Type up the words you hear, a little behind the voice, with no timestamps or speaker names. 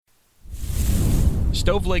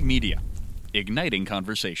Stoveleg Media, igniting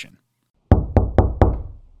conversation.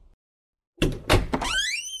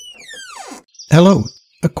 Hello.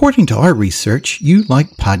 According to our research, you like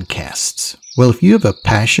podcasts. Well, if you have a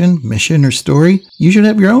passion, mission, or story, you should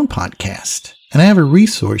have your own podcast. And I have a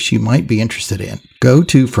resource you might be interested in. Go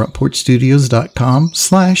to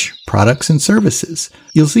frontporchstudios.com/products and services.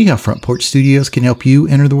 You'll see how Front Porch Studios can help you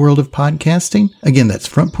enter the world of podcasting. Again, that's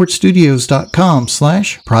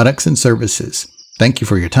frontporchstudios.com/products and services. Thank you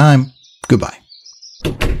for your time. Goodbye.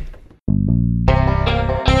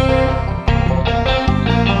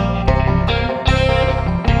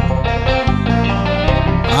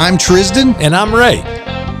 I'm Trizdon. And I'm Ray.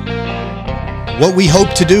 What we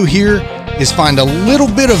hope to do here is find a little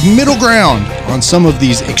bit of middle ground on some of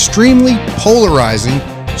these extremely polarizing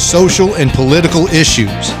social and political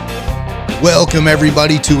issues. Welcome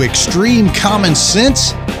everybody to Extreme Common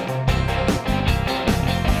Sense.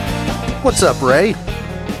 What's up, Ray?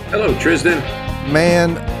 Hello, Trizdon.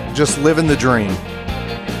 Man, just living the dream.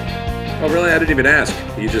 Oh, really? I didn't even ask.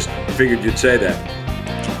 You just figured you'd say that.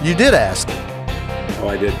 You did ask. Oh,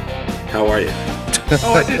 I did. How are you?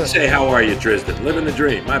 Oh, I did say how are you, Trizdon? Living the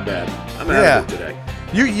dream. My bad. I'm out of it today.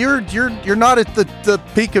 You're not at the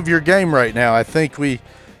peak of your game right now. I think you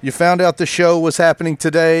found out the show was happening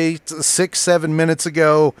today 6-7 minutes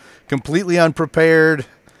ago, completely unprepared,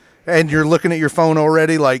 and you're looking at your phone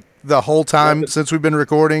already like the whole time since we've been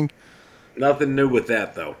recording. Nothing new with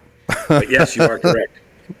that, though. But yes, you are correct.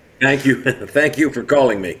 Thank you. Thank you for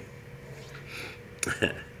calling me.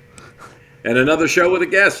 And another show with a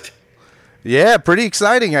guest. Yeah, pretty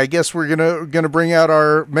exciting. I guess we're gonna bring out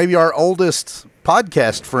our oldest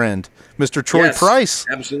podcast friend, Mr. Troy Price.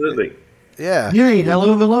 Absolutely. Yeah. Hey,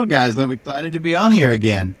 hello, guys. I'm excited to be on here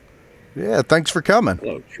again. Yeah, thanks for coming.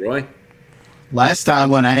 Hello, Troy. Last time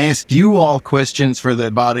when I asked you all questions for the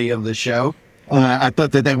body of the show, I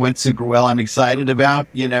thought that went super well. I'm excited about,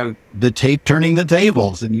 the tape turning the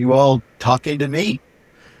tables and you all talking to me.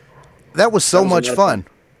 That was so much fun.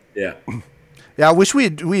 Yeah. Yeah, I wish we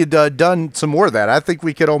had done some more of that. I think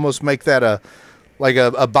we could almost make that a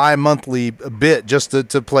bi-monthly bit just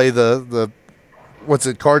to play the what's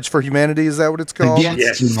it, Cards for Humanity? Is that what it's called?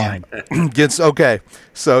 Yes. Okay.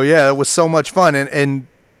 So yeah, it was so much fun, and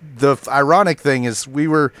the ironic thing is we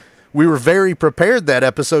were very prepared that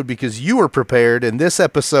episode because you were prepared, and this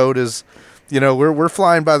episode is, we're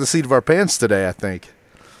flying by the seat of our pants today, I think.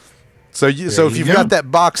 So if you've got that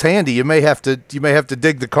box handy, you may have to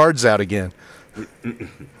dig the cards out again.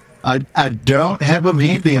 I don't have them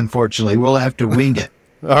handy, unfortunately. We'll have to wing it.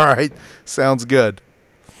 All right, sounds good.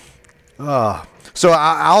 So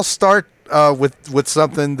I'll start with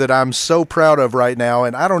something that I'm so proud of right now,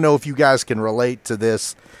 and I don't know if you guys can relate to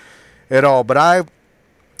this at all, but I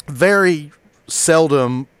very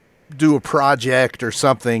seldom do a project or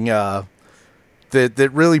something that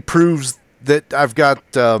really proves that I've got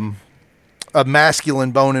a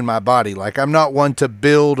masculine bone in my body. Like, I'm not one to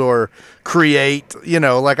build or create,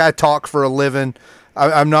 like I talk for a living.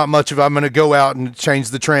 I'm not much of, I'm going to go out and change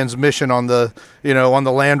the transmission on the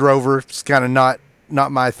Land Rover. It's kind of not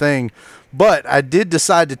my thing. But I did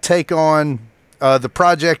decide to take on the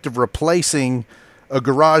project of replacing a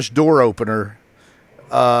garage door opener.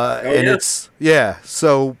 So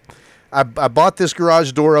I bought this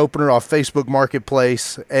garage door opener off Facebook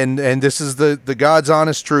Marketplace, and this is the God's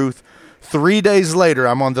honest truth. 3 days later,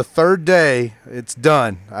 I'm on the third day. It's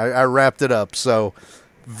done. I wrapped it up. So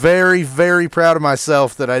very, very proud of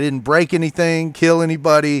myself that I didn't break anything, kill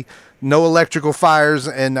anybody, no electrical fires,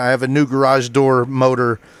 and I have a new garage door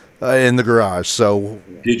motor in the garage. So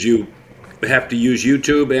Did you have to use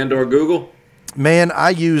YouTube and or Google? Man,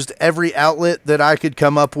 I used every outlet that I could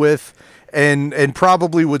come up with, and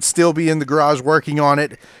probably would still be in the garage working on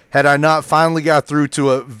it had I not finally got through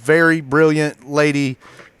to a very brilliant lady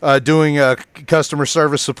doing customer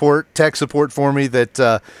service support, tech support for me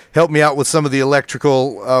that helped me out with some of the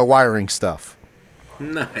electrical wiring stuff.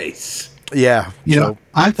 Nice. Yeah.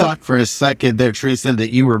 I thought for a second there, Tristan,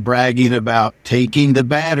 that you were bragging about taking the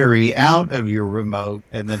battery out of your remote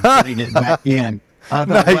and then putting it back in. I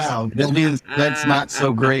thought, Nice. Wow, that's not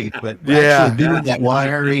so great. But Yeah. actually doing that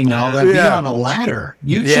wiring and all that, being on a ladder,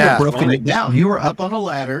 you should have broken it down. You were up on a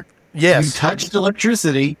ladder. Yes. You touched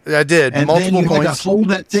electricity. I did. And multiple then you points. had to hold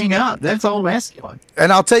that thing up. That's all masculine.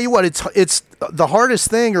 And I'll tell you what, it's the hardest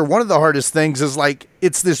thing, or one of the hardest things, is like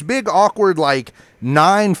it's this big awkward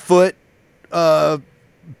 9-foot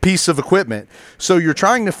piece of equipment. So you're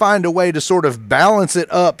trying to find a way to sort of balance it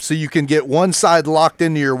up so you can get one side locked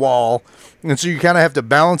into your wall. And so you kind of have to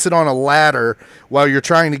balance it on a ladder while you're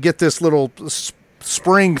trying to get this little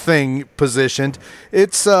spring thing positioned.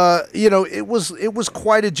 It's it was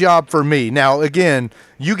quite a job for me. Now again,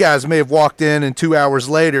 you guys may have walked in and 2 hours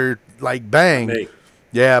later, like bang. Me.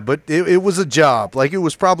 Yeah, but it was a job. Like it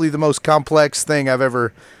was probably the most complex thing I've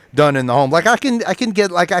ever done in the home. Like I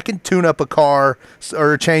can tune up a car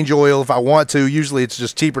or change oil if I want to. Usually it's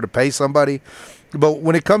just cheaper to pay somebody. But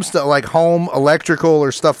when it comes to like home electrical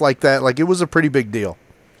or stuff like that, like it was a pretty big deal.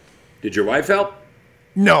 Did your wife help?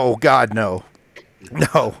 No, God, no.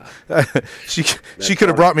 No. she could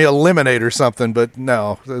have brought me a lemonade or something, but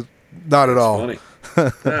no, not at all. Funny.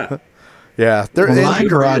 Yeah. Yeah. My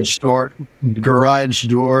garage door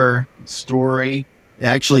story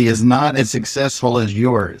actually is not as successful as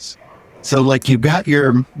yours. So like you've got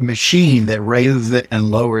your machine that raises it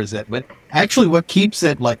and lowers it, but actually what keeps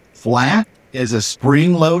it like flat is a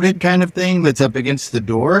spring loaded kind of thing that's up against the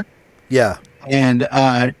door. Yeah. And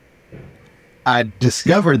I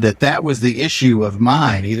discovered that was the issue of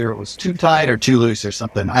mine. Either it was too tight or too loose or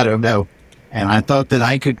something. I don't know. And I thought that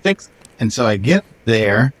I could fix it. And so I get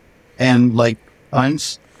there and like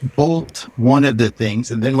unbolt one of the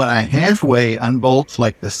things. And then when I halfway unbolt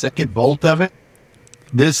like the second bolt of it,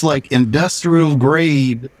 this like industrial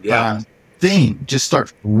grade thing just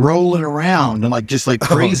starts rolling around and like just like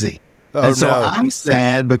crazy. And so I'm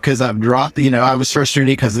sad because I've dropped, I was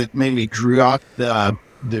frustrated because it made me drop the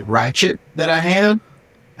ratchet that I had.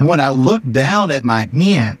 And when I looked down at my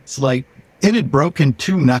hands, like it had broken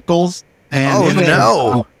 2 knuckles.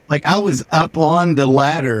 And like I was up on the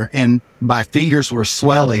ladder and my fingers were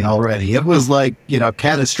swelling already. It was like,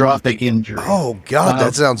 catastrophic injury. Oh God,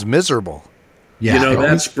 that sounds miserable. Yeah.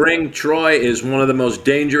 That spring, Troy, is one of the most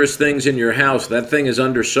dangerous things in your house. That thing is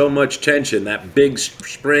under so much tension. That big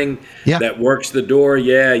spring that works the door.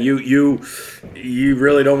 Yeah, you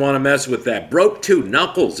really don't want to mess with that. Broke 2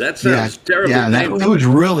 knuckles. That sounds terrible. Yeah, it was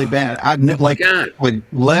really bad. I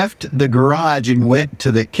left the garage and went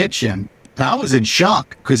to the kitchen. I was in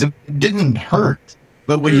shock because it didn't hurt.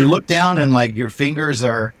 But when you look down and like your fingers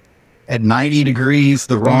are at 90 degrees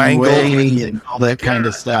the wrong way and all that kind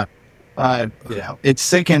of stuff. It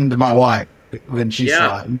sickened my wife when she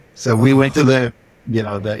saw it. So we went to the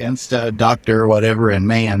Insta doctor or whatever, and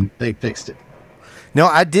man, they fixed it. No,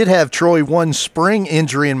 I did have, Troy, one spring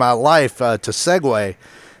injury in my life. To segue,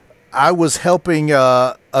 I was helping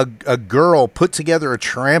a girl put together a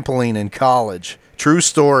trampoline in college. True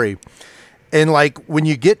story. And like when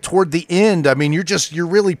you get toward the end, I mean,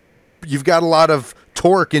 you've got a lot of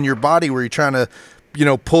torque in your body where you're trying to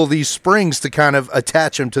pull these springs to kind of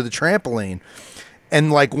attach them to the trampoline.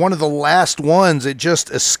 And like one of the last ones, it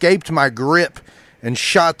just escaped my grip and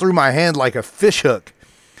shot through my hand like a fish hook.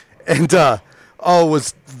 And, it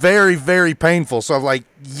was very, very painful. So I'm like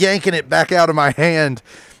yanking it back out of my hand.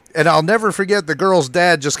 And I'll never forget the girl's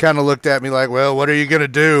dad just kind of looked at me like, well, what are you going to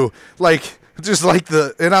do? Like, just like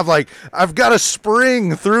and I'm like, I've got a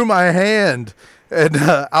spring through my hand. And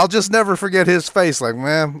I'll just never forget his face. Like,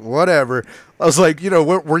 man, whatever. I was like,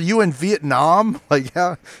 were you in Vietnam? Like,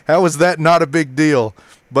 how was that not a big deal?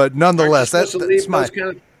 But nonetheless, that's my.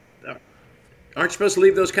 Aren't you supposed to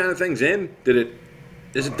leave those kind of things in?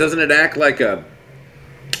 Doesn't it act like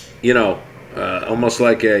almost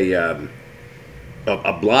like a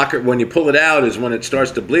blocker? When you pull it out is when it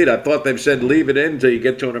starts to bleed. I thought they've said leave it in until you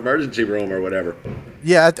get to an emergency room or whatever.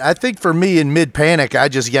 Yeah, I think for me in mid-panic, I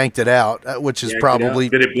just yanked it out, which is probably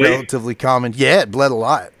relatively common. Yeah, it bled a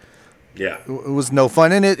lot. Yeah. It was no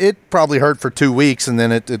fun, and it probably hurt for 2 weeks, and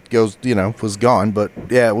then it goes, was gone. But,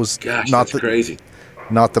 yeah, it was crazy.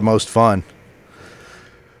 Not the most fun.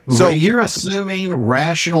 So you're assuming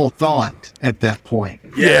rational thought at that point.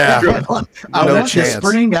 Yeah. I want the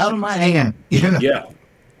spring out of my hand. Yeah.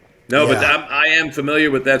 No, but I am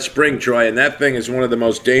familiar with that spring, Troy, and that thing is one of the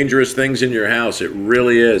most dangerous things in your house. It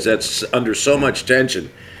really is. That's under so much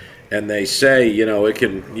tension. And they say,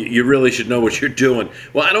 you really should know what you're doing.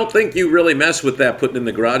 Well, I don't think you really mess with that putting in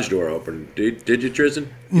the garage door open. Did you, Trizdon?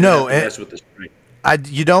 No. Mess with the spring.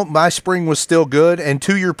 My spring was still good. And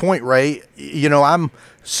to your point, Ray, I'm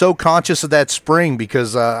so conscious of that spring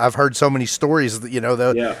because I've heard so many stories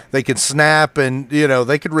that, they could snap and,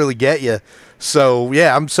 they could really get you. So,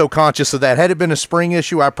 yeah, I'm so conscious of that. Had it been a spring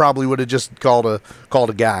issue, I probably would have just called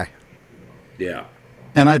a guy. Yeah.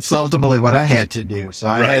 And that's ultimately what I had to do. So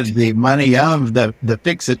I had the money of the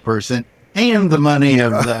fix-it person and the money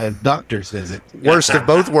of the doctor's visit. Worst of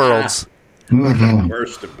both worlds. Mm-hmm.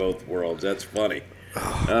 Worst of both worlds. That's funny.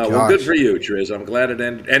 Well, good for you, Triz. I'm glad it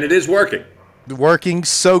ended. And it is working. Working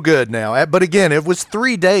so good now. But again, it was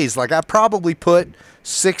 3 days. Like, I probably put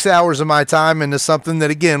 6 hours of my time into something that,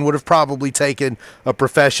 again, would have probably taken a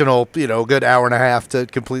professional, a good hour and a half to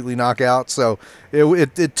completely knock out. So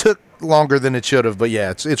it took longer than it should have. But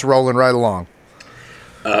yeah, it's rolling right along.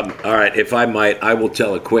 All right, if I might, I will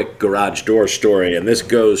tell a quick garage door story, and this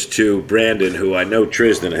goes to Brandon, who I know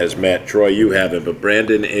Trizdon has met. Troy, you haven't, but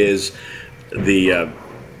Brandon is the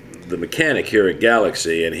mechanic here at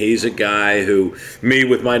Galaxy, and he's a guy who me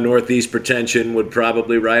with my Northeast pretension would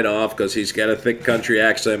probably write off because he's got a thick country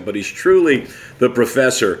accent, but he's truly the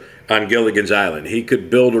professor on Gilligan's Island. He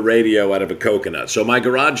could build a radio out of a coconut. So my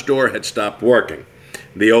garage door had stopped working,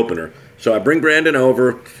 the opener. So I bring Brandon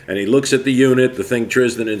over, and he looks at the unit, the thing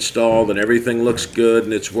Trizdon installed, and everything looks good,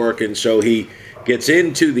 and it's working. So he gets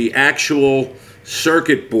into the actual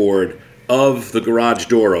circuit board of the garage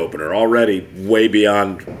door opener, already way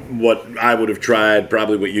beyond what I would have tried,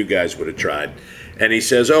 probably what you guys would have tried. And he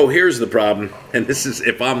says, oh, here's the problem. And this is,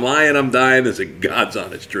 if I'm lying, I'm dying. This is God's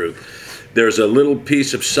honest truth. There's a little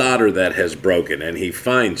piece of solder that has broken, and he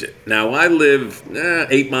finds it. Now, I live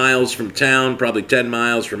 8 miles from town, probably 10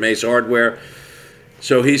 miles from Ace Hardware.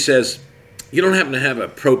 So he says, you don't happen to have a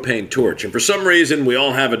propane torch. And for some reason, we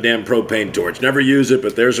all have a damn propane torch. Never use it,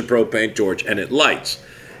 but there's a propane torch, and it lights.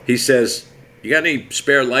 He says, you got any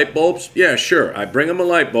spare light bulbs? Yeah, sure. I bring him a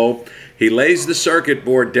light bulb. He lays the circuit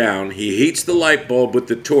board down. He heats the light bulb with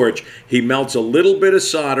the torch. He melts a little bit of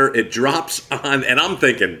solder. It drops on, and I'm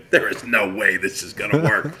thinking, there is no way this is going to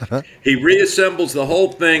work. He reassembles the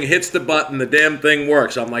whole thing, hits the button, the damn thing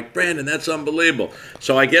works. I'm like, Brandon, that's unbelievable.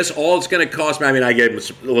 So I guess all it's going to cost me, I gave him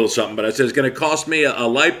a little something, but I said it's going to cost me a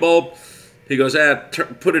light bulb. He goes,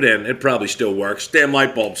 put it in. It probably still works. Damn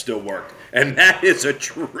light bulbs still work. And that is a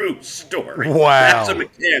true story. Wow. That's a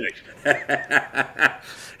mechanic.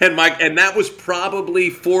 And that was probably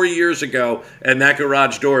 4 years ago, and that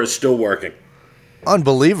garage door is still working.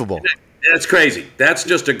 Unbelievable. That's crazy. That's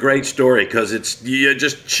just a great story because it's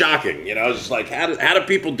just shocking. It's just like, how do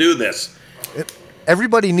people do this?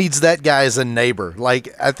 Everybody needs that guy as a neighbor.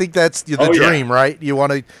 Like, I think that's the dream, yeah. Right? You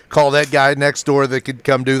want to call that guy next door that could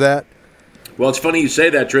come do that? Well, it's funny you say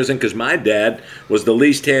that, Trizdon, because my dad was the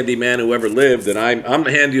least handy man who ever lived, and I'm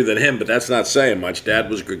handier than him, but that's not saying much.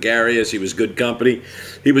 Dad was gregarious. He was good company.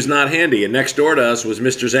 He was not handy. And next door to us was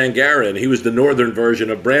Mr. Zangara, and he was the northern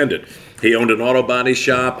version of Brandon. He owned an auto body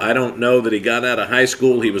shop. I don't know that he got out of high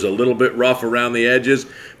school. He was a little bit rough around the edges,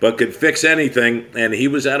 but could fix anything, and he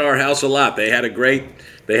was at our house a lot. They had a great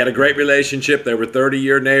relationship. They were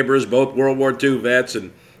 30-year neighbors, both World War II vets,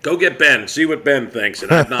 and go get Ben. See what Ben thinks.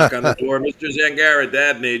 And I'd knock on the door. Mr. Zangara,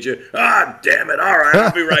 Dad needs you. Ah, damn it. All right,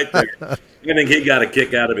 I'll be right there. I think he got a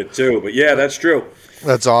kick out of it, too. But, yeah, that's true.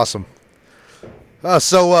 That's awesome.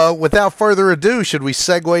 So without further ado, should we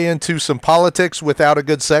segue into some politics without a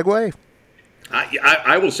good segue?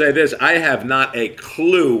 I will say this. I have not a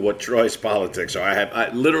clue what Troy's politics are. I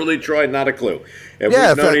literally, Troy, not a clue. And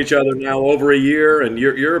we've known each other now over a year, and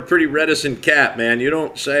you're a pretty reticent cat, man. You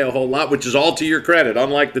don't say a whole lot, which is all to your credit,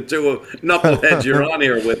 unlike the two knuckleheads you're on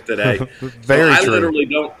here with today. Very true. I literally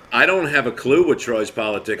don't have a clue what Troy's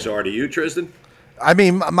politics are. Do you, Trizdon? I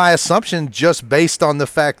mean, my assumption, just based on the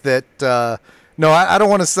fact that no, I don't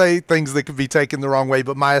want to say things that could be taken the wrong way,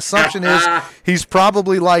 but my assumption is he's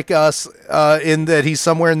probably like us in that he's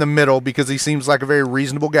somewhere in the middle because he seems like a very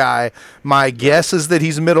reasonable guy. My guess is that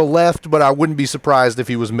he's middle left, but I wouldn't be surprised if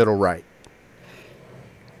he was middle right.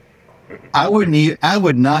 I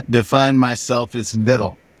would not define myself as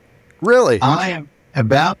middle. Really? I am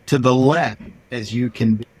about to the left as you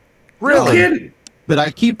can be. Really? But I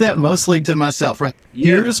keep that mostly to myself. Right?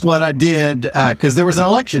 Yeah. Here's what I did because there was an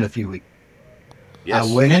election a few weeks. Yes.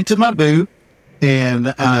 I went into my booth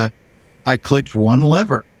and I clicked one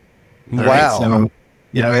lever. Wow. Right? So,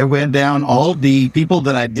 it went down all the people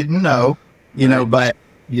that I didn't know, but,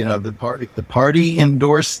 the party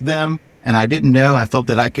endorsed them and I didn't know. I felt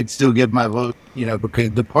that I could still give my vote,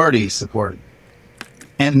 because the party supported.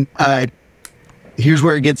 And here's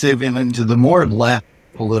where it gets even into the more left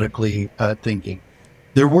politically thinking.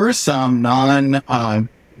 There were some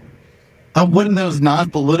one of those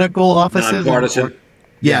non-political offices? Nonpartisan.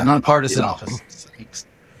 Nonpartisan offices.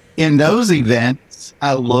 In those events,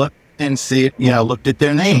 I looked and looked at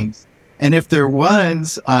their names. And if there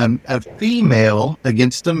was a female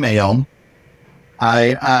against a male,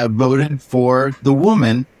 I voted for the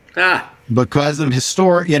woman because of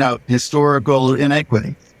historical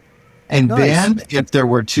inequity. And then if there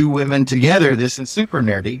were two women together, this is super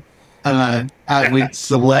nerdy, I would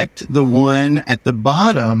select the one at the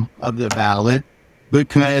bottom of the ballot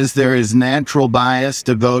because there is natural bias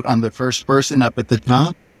to vote on the first person up at the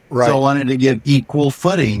top. Right. So I wanted to give equal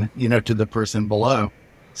footing, to the person below.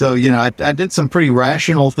 So, I did some pretty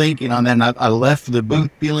rational thinking on that, and I left the booth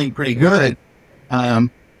feeling pretty good. And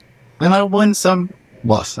I won some,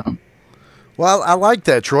 lost some. Well, I like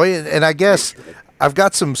that, Troy. And I guess I've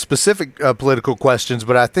got some specific political questions,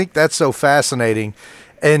 but I think that's so fascinating.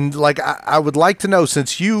 And like, I would like to know,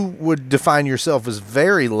 since you would define yourself as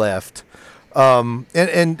very left,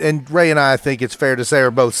 and Ray and I think it's fair to say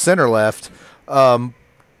are both center left,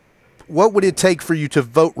 what would it take for you to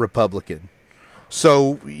vote Republican?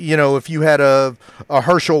 So, if you had a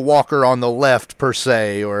Herschel Walker on the left per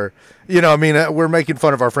se, or, we're making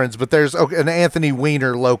fun of our friends, but there's an Anthony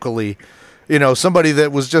Weiner locally, somebody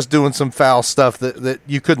that was just doing some foul stuff that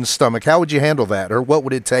you couldn't stomach. How would you handle that? Or what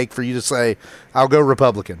would it take for you to say, I'll go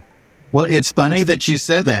Republican? Well, it's funny that you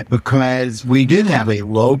said that, because we did have a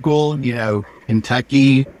local,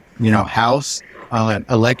 Kentucky, House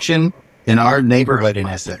election in our neighborhood, in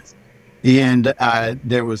essence. And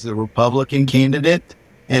there was a Republican candidate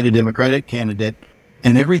and a Democratic candidate.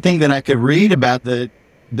 And everything that I could read about the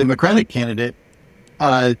Democratic candidate,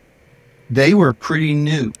 they were pretty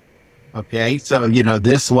new. Okay. So,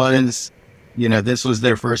 this was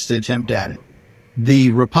their first attempt at it.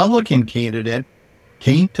 The Republican candidate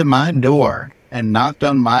came to my door and knocked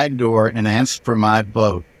on my door and asked for my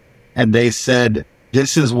vote. And they said,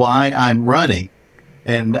 this is why I'm running.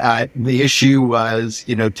 And the issue was,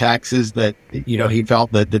 taxes that, he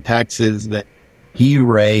felt that the taxes that he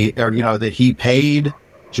raised, or, that he paid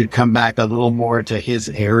should come back a little more to his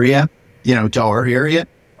area, to our area.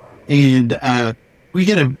 And we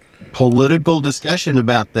get a political discussion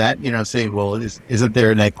about that, saying, well, isn't there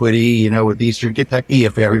an equity, with Eastern Kentucky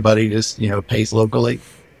if everybody just, pays locally?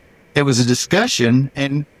 It was a discussion.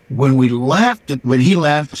 And when he left,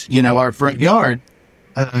 our front yard,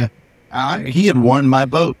 he had won my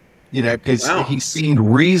vote, because he seemed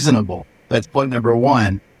reasonable. That's point number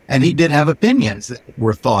one. And he did have opinions that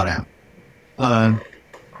were thought out.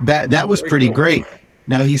 That was pretty great.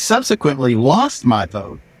 Now, he subsequently lost my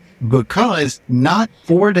vote, because not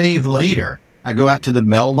 4 days later, I go out to the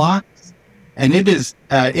mailbox, and it is,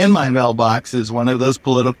 in my mailbox is one of those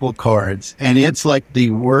political cards. And it's like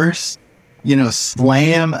the worst,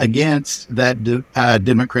 slam against that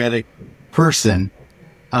Democratic person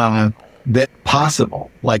that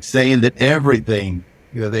possible, like saying that everything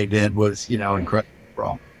they did was, incredibly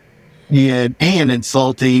wrong and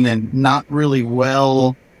insulting and not really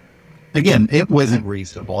well. Again, it wasn't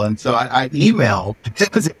reasonable. And so I emailed,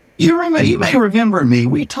 because you may remember me.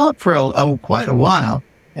 We talked for quite a while,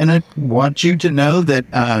 and I want you to know that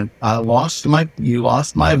you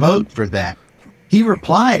lost my vote for that. He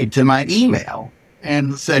replied to my email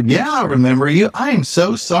and said, yeah, I remember you. I am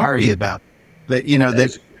so sorry about that,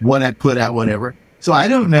 that what I put out, whatever. So I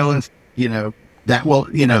don't know if, that will,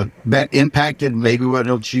 that impacted maybe what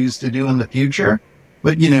he'll choose to do in the future.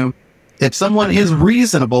 But, if someone is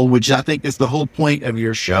reasonable, which I think is the whole point of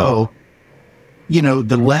your show,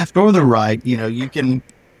 the left or the right, you can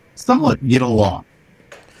somewhat get along.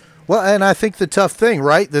 Well, and I think the tough thing,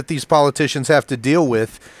 right, that these politicians have to deal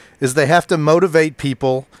with is they have to motivate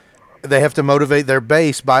people. They have to motivate their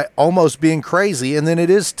base by almost being crazy. And then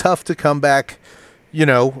it is tough to come back,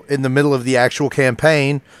 in the middle of the actual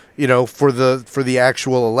campaign, for the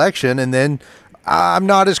actual election. And then I'm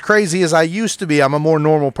not as crazy as I used to be. I'm a more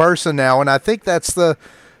normal person now. And I think that's and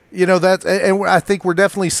I think we're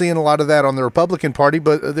definitely seeing a lot of that on the Republican Party,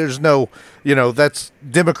 but there's no, that's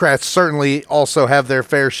Democrats certainly also have their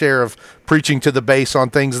fair share of preaching to the base on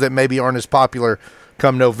things that maybe aren't as popular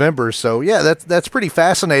come November. So yeah, that's pretty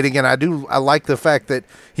fascinating. And I like the fact that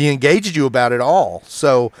he engaged you about it all.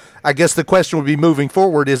 So I guess the question would be, moving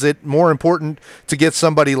forward, is it more important to get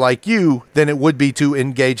somebody like you than it would be to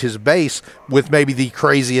engage his base with maybe the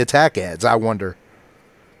crazy attack ads? I wonder.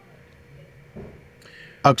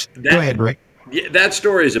 Go ahead, Rick. Yeah, that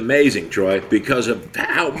story is amazing, Troy, because of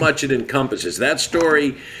how much it encompasses. That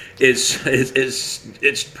story is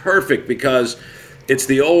it's perfect, because it's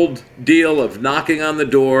the old deal of knocking on the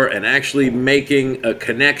door and actually making a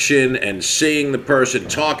connection and seeing the person,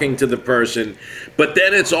 talking to the person. But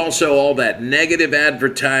then it's also all that negative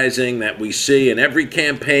advertising that we see in every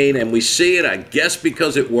campaign, and we see it, I guess,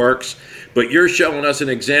 because it works. But you're showing us an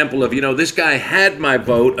example of, this guy had my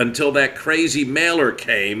vote until that crazy mailer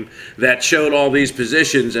came that showed all these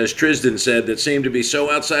positions, as Trizdon said, that seemed to be so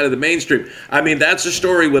outside of the mainstream. I mean, that's a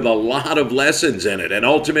story with a lot of lessons in it. And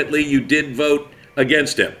ultimately, you did vote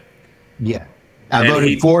against him. Yeah. I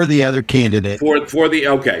voted for the other candidate. For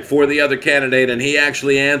the other candidate. And he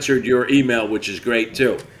actually answered your email, which is great,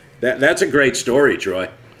 too. That's a great story, Troy.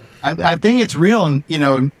 I think it's real.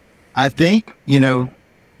 And, I think,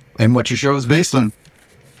 and what your show is based on,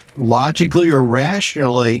 logically or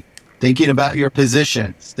rationally thinking about your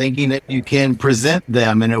positions, thinking that you can present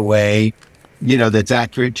them in a way, that's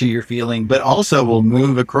accurate to your feeling, but also will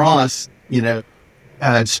move across,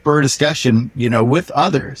 spur discussion, with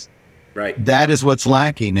others. Right. That is what's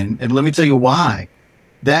lacking. And let me tell you why.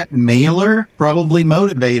 That mailer probably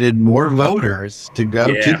motivated more voters to go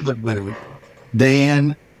to the booth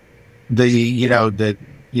than the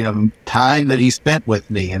time that he spent with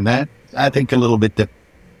me. And that, I think, a little bit.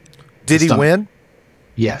 Did he win?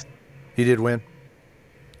 Yes. He did win.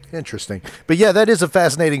 Interesting. But yeah, that is a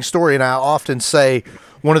fascinating story. And I often say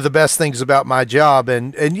one of the best things about my job,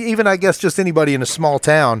 and even I guess just anybody in a small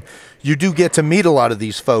town, you do get to meet a lot of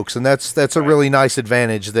these folks. And that's a really nice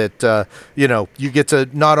advantage that, you get to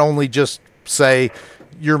not only just say,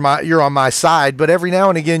 you're on my side, but every now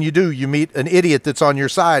and again you meet an idiot that's on your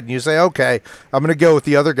side and you say, okay, I'm going to go with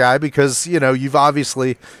the other guy because, you've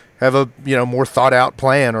obviously have a, more thought out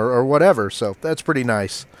plan or whatever. So that's pretty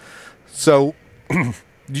nice. So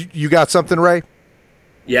you got something, Ray?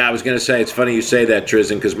 Yeah, I was going to say, it's funny you say that,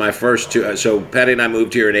 Trizdon, because my first two, so Patty and I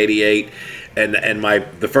moved here in '88, and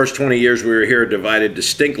the first 20 years we were here divided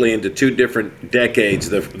distinctly into two different decades.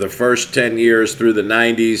 The first 10 years through the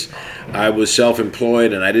 90s, I was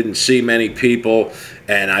self-employed, and I didn't see many people,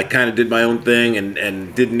 and I kind of did my own thing,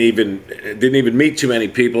 and didn't even meet too many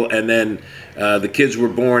people, and then the kids were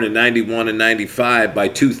born in 91 and 95. By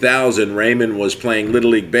 2000, Raymond was playing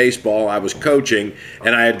Little League Baseball. I was coaching,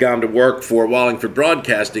 and I had gone to work for Wallingford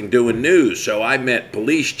Broadcasting doing news. So I met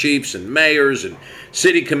police chiefs and mayors and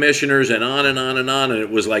city commissioners and on and on and on. And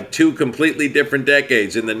it was like two completely different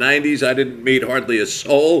decades. In the 90s, I didn't meet hardly a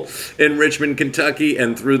soul in Richmond, Kentucky.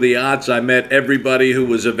 And through the aughts, I met everybody who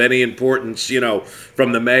was of any importance,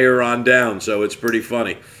 from the mayor on down. So it's pretty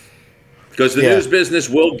funny. Because the news business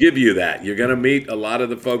will give you that. You're going to meet a lot of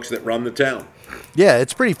the folks that run the town. Yeah,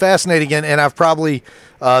 it's pretty fascinating, and I've probably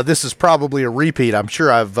this is probably a repeat. I'm sure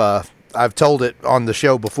I've told it on the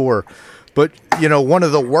show before, but one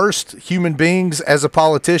of the worst human beings as a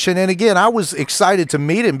politician. And again, I was excited to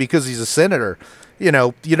meet him because he's a senator. You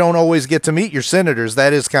don't always get to meet your senators.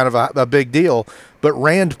 That is kind of a big deal. But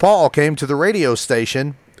Rand Paul came to the radio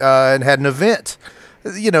station and had an event.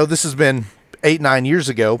 This has been 8-9 years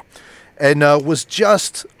ago. And was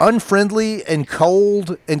just unfriendly and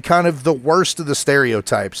cold and kind of the worst of the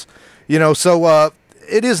stereotypes, so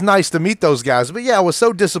it is nice to meet those guys. But yeah, I was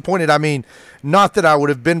so disappointed. I mean, not that I would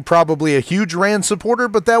have been probably a huge Rand supporter,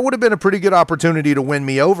 but that would have been a pretty good opportunity to win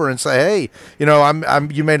me over and say, hey,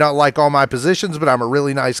 I'm you may not like all my positions, but I'm a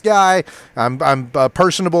really nice guy. I'm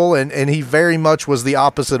personable. And he very much was the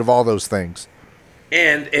opposite of all those things.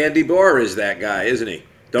 And Andy Barr is that guy, isn't he?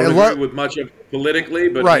 Don't agree with much of it politically,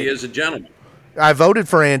 but right. He is a gentleman. I voted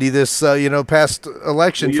for Andy this, past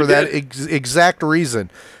election for that exact reason.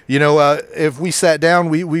 If we sat down,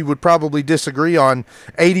 we would probably disagree on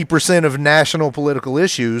 80% of national political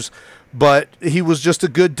issues, but he was just a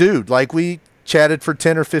good dude. Like, we chatted for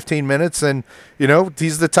 10 or 15 minutes, and,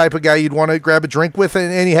 he's the type of guy you'd want to grab a drink with,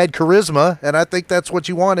 and he had charisma, and I think that's what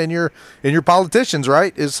you want in your politicians,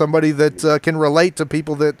 right, is somebody that can relate to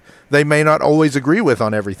people that they may not always agree with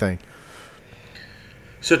on everything.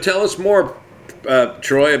 So tell us more,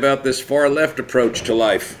 Troy, about this far left approach to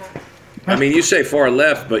life. I mean, you say far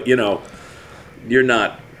left, but you're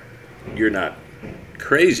not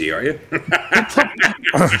crazy, are you?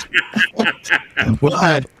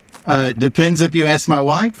 Well, depends if you ask my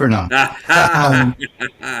wife or not.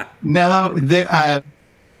 No,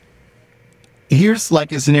 here's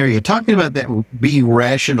like a scenario talking about that being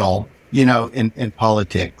rational, in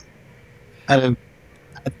politics. I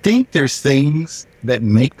think there's things that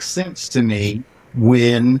make sense to me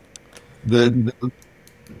when the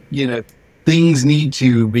things need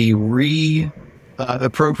to be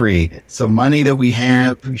appropriated. So money that we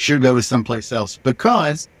have should go to someplace else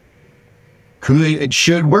because it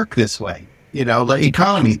should work this way. Like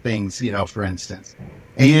economy things, for instance,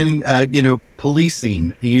 and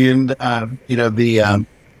policing, and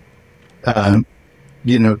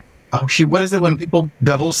what is it when people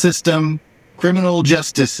the whole system, criminal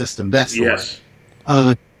justice system? That's the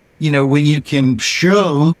word. When you can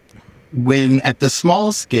show when at the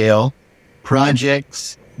small scale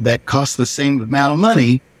projects that cost the same amount of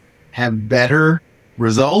money have better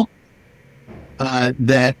result,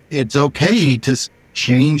 that it's okay to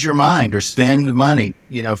change your mind or spend money,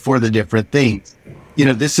 for the different things.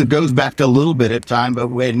 This goes back to a little bit of time, but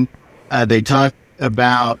when they talk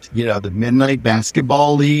about, the midnight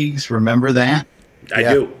basketball leagues, remember that? I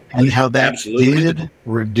do. And how that did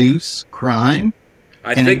reduce crime.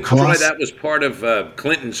 I think, Troy, that was part of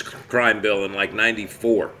Clinton's crime bill in like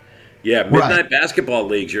 94. Yeah, midnight basketball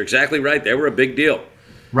leagues. You're exactly right. They were a big deal.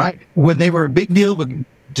 Right. When they were a big deal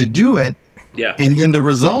to do it. Yeah. And then the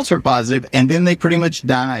results were positive, and then they pretty much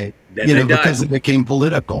died. Because it became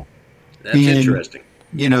political. That's interesting.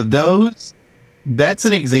 That's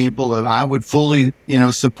an example of, I would fully,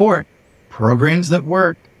 support programs that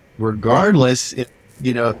work, regardless if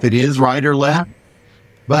it is right or left.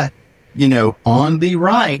 But, on the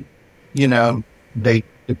right, they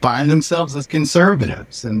define themselves as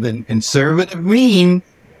conservatives. And then conservative means,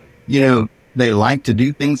 they like to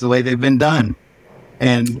do things the way they've been done.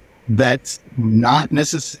 And that's not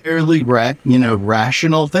necessarily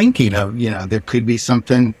rational thinking of, there could be some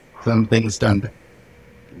things done.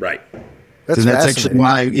 Right. That's actually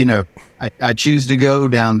why, I choose to go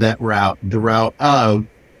down that route, the route of,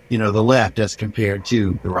 the left as compared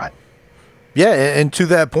to the right. Yeah, and to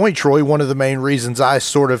that point, Troy, one of the main reasons I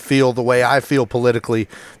sort of feel the way I feel politically,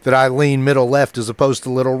 that I lean middle left as opposed to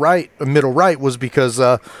middle right, was because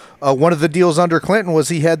one of the deals under Clinton was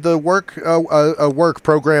he had the work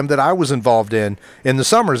program that I was involved in the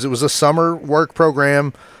summers. It was a summer work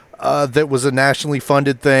program that was a nationally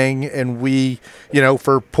funded thing, and we,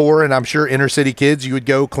 for poor and I'm sure inner city kids, you would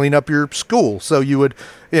go clean up your school. So you would,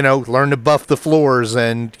 learn to buff the floors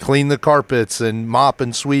and clean the carpets and mop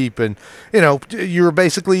and sweep, and you were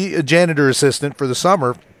basically a janitor assistant for the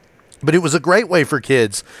summer. But it was a great way for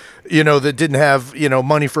kids, that didn't have,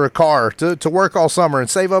 money for a car to work all summer and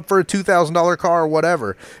save up for a $2,000 car or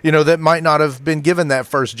whatever, that might not have been given that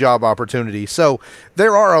first job opportunity. So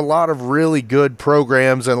there are a lot of really good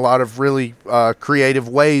programs and a lot of really creative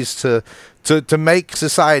ways to make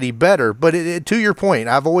society better. But to your point,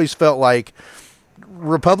 I've always felt like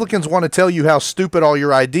Republicans want to tell you how stupid all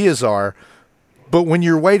your ideas are. But when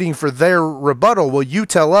you're waiting for their rebuttal, well, you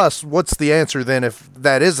tell us what's the answer then if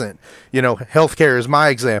that isn't. Healthcare is my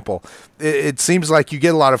example. It seems like you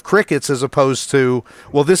get a lot of crickets as opposed to,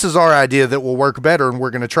 well, this is our idea that will work better and we're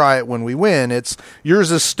going to try it when we win. It's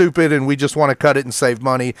yours is stupid and we just want to cut it and save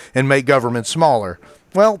money and make government smaller.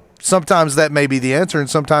 Well, sometimes that may be the answer and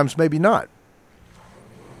sometimes maybe not.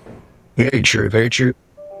 Very true, very true.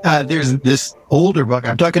 There's this older book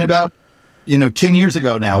I'm talking about. 10 years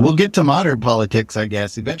ago now. We'll get to modern politics, I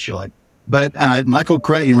guess, eventually. But Michael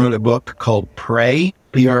Cray wrote a book called Prey,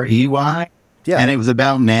 Prey. Yeah. And it was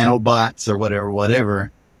about nanobots or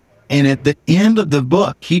whatever. And at the end of the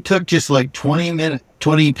book, he took just like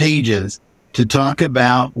 20 pages to talk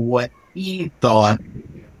about what he thought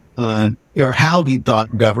or how he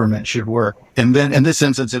thought government should work. And then in this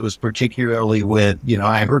instance, it was particularly with,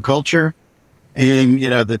 agriculture. And,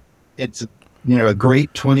 it's a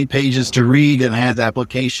great 20 pages to read and has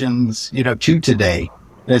applications, to today.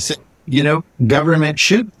 It's, government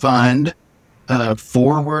should fund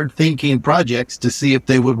forward-thinking projects to see if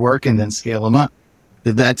they would work and then scale them up.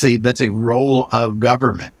 That's a role of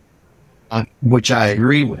government, which I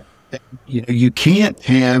agree with. You can't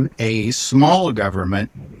have a small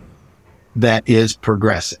government that is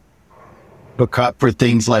progressive for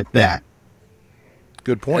things like that.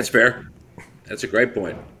 Good point. That's fair. That's a great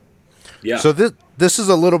point. Yeah. So this is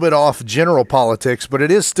a little bit off general politics, but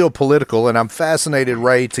it is still political, and I'm fascinated,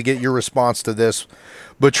 Ray, to get your response to this.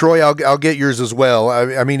 But Troy, I'll get yours as well.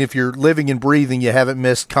 I mean, if you're living and breathing, you haven't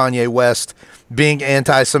missed Kanye West being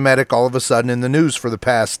anti-Semitic all of a sudden in the news for the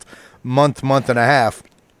past month and a half.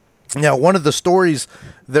 Now, one of the stories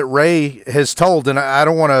that Ray has told, and I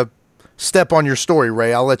don't want to step on your story,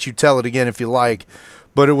 Ray. I'll let you tell it again if you like.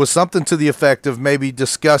 But it was something to the effect of maybe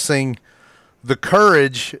discussing the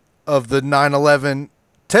courage of the 9/11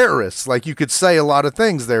 terrorists. Like, you could say a lot of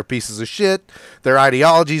things. They're pieces of shit. Their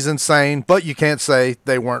ideology's insane, but you can't say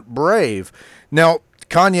they weren't brave. Now,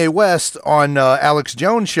 Kanye West on Alex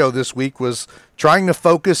Jones' show this week was trying to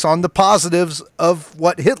focus on the positives of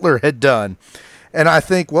what Hitler had done. And I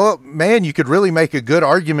think, well, man, you could really make a good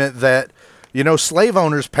argument that, slave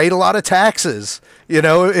owners paid a lot of taxes,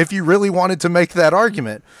 if you really wanted to make that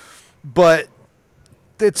argument. But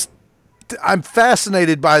I'm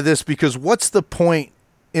fascinated by this because what's the point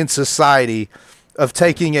in society of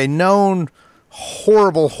taking a known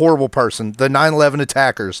horrible, horrible person, the 9/11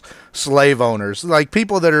 attackers, slave owners, like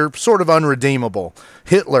people that are sort of unredeemable,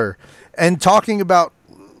 Hitler, and talking about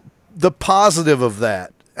the positive of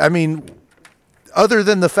that? I mean, other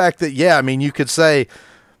than the fact that, you could say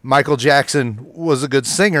Michael Jackson was a good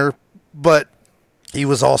singer, but he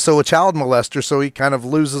was also a child molester, so he kind of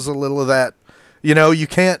loses a little of that. You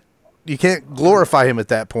can't glorify him at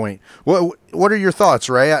that point. What are your thoughts,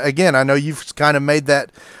 Ray? Again, I know you've kind of made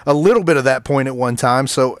that a little bit of that point at one time.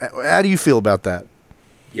 So how do you feel about that?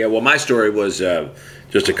 Yeah, well, my story was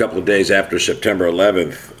just a couple of days after September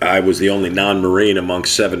 11th. I was the only non-Marine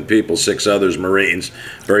amongst 7 people, 6 others Marines,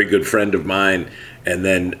 very good friend of mine, and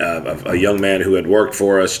then a young man who had worked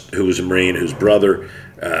for us who was a Marine, whose brother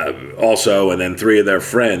also, and then 3 of their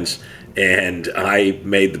friends. And I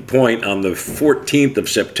made the point on the 14th of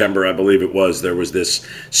September, I believe it was, there was this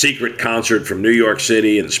secret concert from New York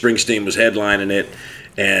City, and Springsteen was headlining it.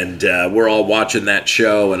 And we're all watching that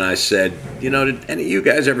show, and I said, did any of you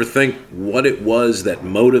guys ever think what it was that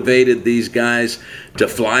motivated these guys to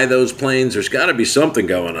fly those planes? There's got to be something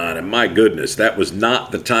going on, and my goodness, that was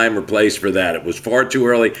not the time or place for that. It was far too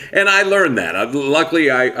early, and I learned that.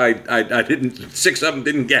 Luckily, I didn't, 6 of them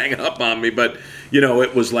didn't gang up on me, but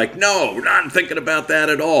it was like, no, we're not thinking about that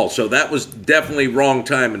at all. So that was definitely wrong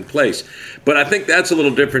time and place. But I think that's a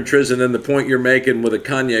little different, Trizdon, than the point you're making with a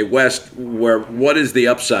Kanye West, where what is the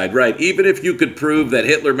upside, right? Even if you could prove that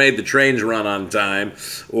Hitler made the trains run on time,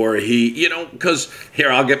 or he, because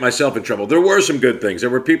here, I'll get myself in trouble. There were some good things. There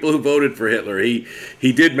were people who voted for Hitler. He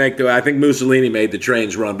did make I think Mussolini made the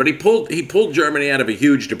trains run, but he pulled Germany out of a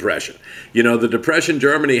huge depression. The depression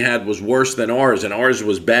Germany had was worse than ours, and ours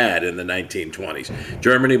was bad in the 1920s.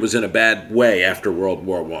 Germany was in a bad way after World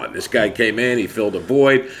War I. This guy came in, he filled a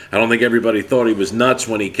void. I don't think everybody thought he was nuts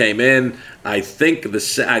when he came in. I think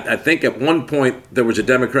at one point there was a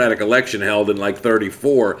democratic election held in like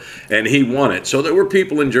 34, and he won it. So there were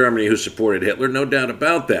people in Germany who supported Hitler, no doubt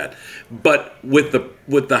about that. But with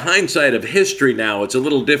the hindsight of history now, it's a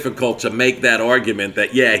little difficult to make that argument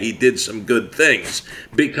that, yeah, he did some good things,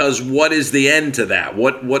 because what is the end to that?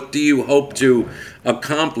 What do you hope to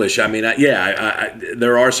accomplish? I mean,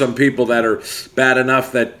 there are some people that are bad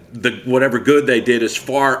enough that whatever good they did is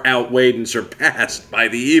far outweighed and surpassed by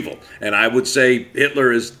the evil. And I would say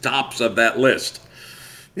Hitler is tops of that list.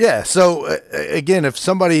 Yeah. So again, if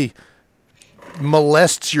somebody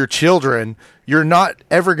molests your children, you're not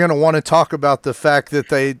ever going to want to talk about the fact that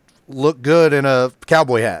they look good in a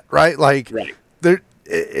cowboy hat, right? Like, right.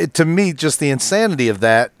 To me, just the insanity of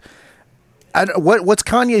that. What's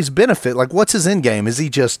Kanye's benefit? Like, what's his end game? Is he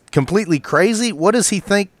just completely crazy? What does he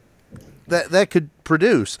think that could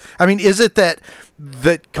produce? I mean, is it that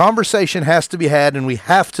conversation has to be had and we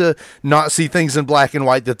have to not see things in black and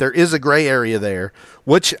white, that there is a gray area there,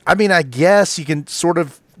 which, I mean, I guess you can sort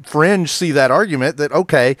of fringe see that argument that,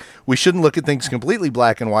 okay, we shouldn't look at things completely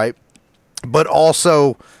black and white, but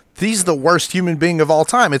also he's the worst human being of all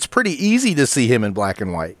time. It's pretty easy to see him in black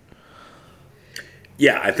and white.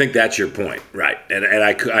 Yeah, I think that's your point, right? And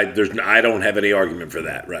I don't have any argument for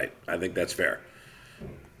that, right? I think that's fair.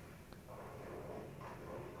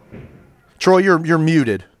 Troy, you're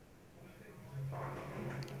muted.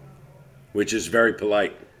 Which is very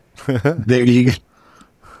polite. There you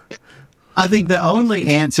go. I think the only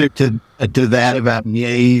answer to that about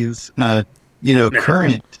Ye's,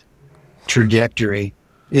 current trajectory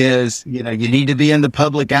is, you need to be in the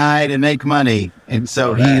public eye to make money. And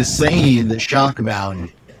so he is saying the shock value.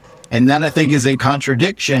 And that, I think, is a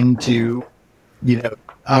contradiction to,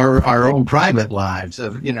 our own private lives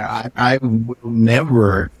of, I will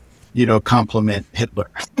never, compliment Hitler.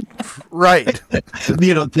 Right.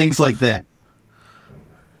 Yeah, things like that.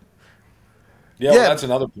 well, that's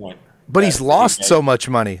another point. But he's lost so much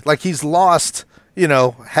money. Like, he's lost,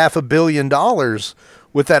 $500 million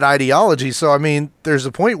with that ideology. So, I mean, there's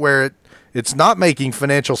a point where it's not making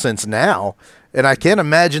financial sense now. And I can't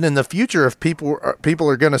imagine in the future if people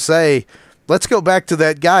are going to say, let's go back to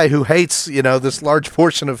that guy who hates, this large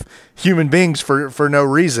portion of human beings for no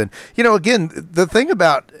reason. Again, the thing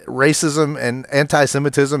about racism and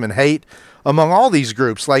anti-Semitism and hate among all these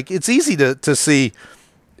groups, like, it's easy to see,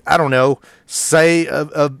 I don't know, say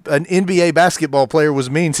an NBA basketball player was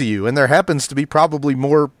mean to you, and there happens to be probably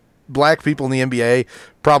more black people in the NBA,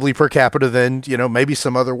 probably per capita, than, maybe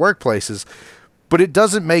some other workplaces. But it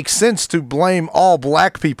doesn't make sense to blame all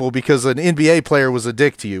black people because an NBA player was a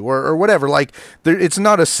dick to you or whatever. Like, it's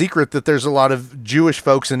not a secret that there's a lot of Jewish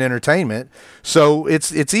folks in entertainment. So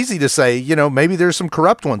it's easy to say, maybe there's some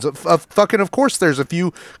corrupt ones. Of course there's a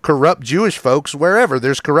few corrupt Jewish folks wherever.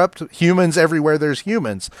 There's corrupt humans everywhere there's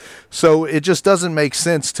humans. So it just doesn't make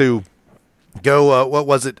sense to go, what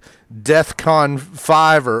was it, DEFCON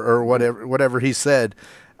 5 or whatever he said.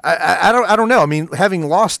 I don't know. I mean, having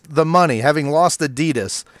lost the money, having lost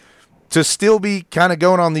Adidas, to still be kind of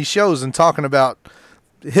going on these shows and talking about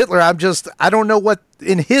Hitler, I don't know what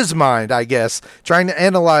in his mind, I guess, trying to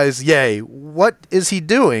analyze, what is he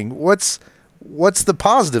doing? What's the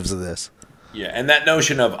positives of this? Yeah, and that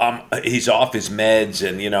notion of he's off his meds,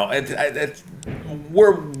 and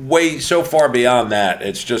we're way so far beyond that.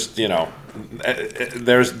 It's just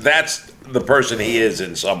that's the person he is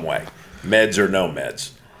in some way, meds or no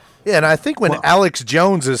meds. Yeah, and I think when Alex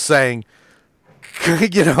Jones is saying,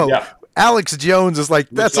 Alex Jones is like,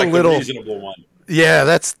 that's like a little reasonable one. Yeah,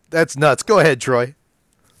 that's nuts. Go ahead, Troy.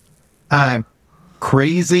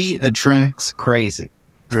 Crazy attracts crazy,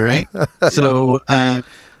 right? So I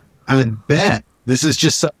bet this is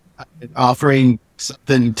just offering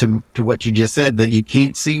something to what you just said, that you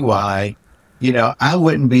can't see why. I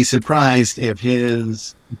wouldn't be surprised if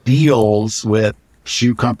his deals with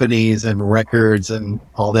shoe companies and records and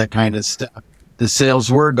all that kind of stuff, the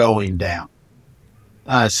sales were going down.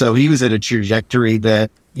 So he was at a trajectory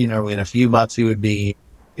that, in a few months he would be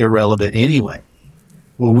irrelevant anyway.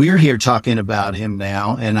 Well, we're here talking about him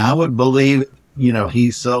now, and I would believe,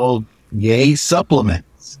 he sold yay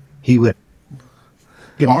supplements. He would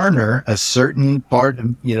garner a certain part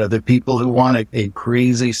of, the people who want a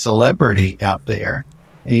crazy celebrity out there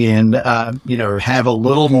and, have a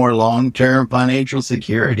little more long-term financial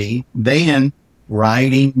security than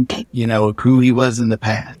riding, who he was in the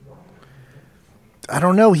past. I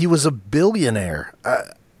don't know. He was a billionaire. I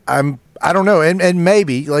don't know. And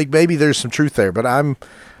maybe there's some truth there, but I'm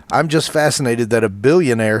just fascinated that a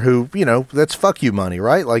billionaire who, that's fuck you money,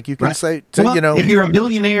 right? Like you can say, if you're a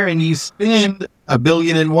billionaire and you spend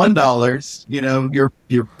 $1,001,000,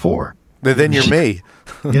 you're poor. Then you're me.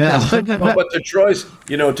 Yeah. But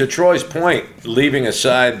to Troy's point, leaving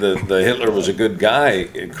aside the Hitler was a good guy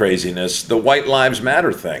craziness, the White Lives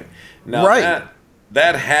Matter thing. Now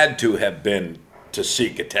that had to have been to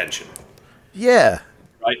seek attention. Yeah.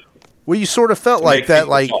 Right. Well, you sort of felt like that,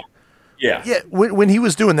 like, talk. Yeah. When he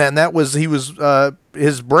was doing that, and that was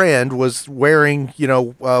his brand was wearing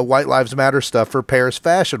White Lives Matter stuff for Paris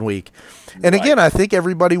Fashion Week, and again, I think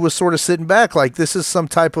everybody was sort of sitting back like this is some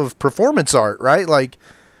type of performance art, right? Like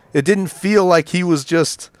it didn't feel like he was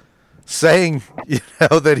just saying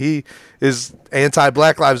that he is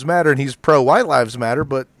anti-Black Lives Matter and he's pro-White Lives Matter,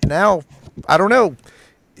 but now I don't know,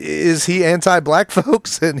 is he anti-Black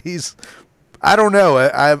folks and he's I don't know.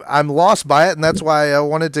 I'm lost by it, and that's why I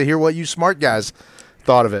wanted to hear what you smart guys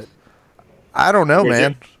thought of it. I don't know,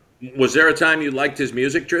 man. Was there a time you liked his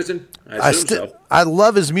music, Trizdon? I assume so. I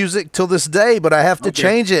love his music till this day, but I have to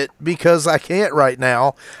change it because I can't right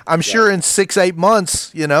now. I'm sure in 6-8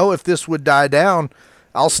 months, if this would die down,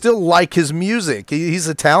 I'll still like his music. He's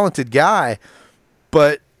a talented guy,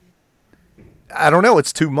 but I don't know.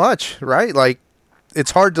 It's too much, right? Like,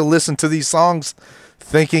 it's hard to listen to these songs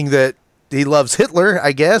thinking that he loves Hitler,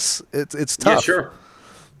 I guess. It's tough. Yeah, sure.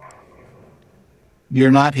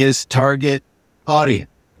 You're not his target audience.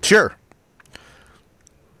 Sure.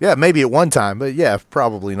 Yeah, maybe at one time, but yeah,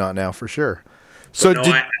 probably not now for sure. So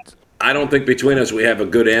I don't think between us we have a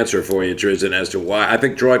good answer for you, Trizdon, as to why. I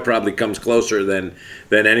think Troy probably comes closer than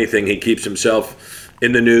anything. He keeps himself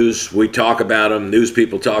in the news. We talk about him. News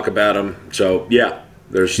people talk about him. So, yeah,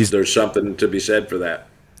 there's something to be said for that.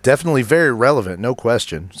 Definitely very relevant, no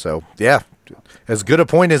question. So, yeah, as good a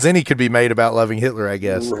point as any could be made about loving Hitler, I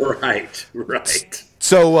guess. Right.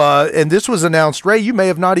 So, and this was announced, Ray, you may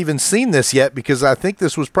have not even seen this yet because I think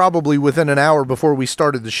this was probably within an hour before we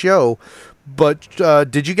started the show. But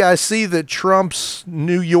did you guys see that Trump's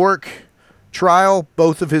New York trial,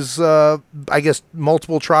 both of his,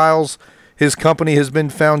 multiple trials, his company has been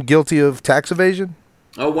found guilty of tax evasion?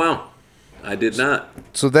 Oh, wow. I did not.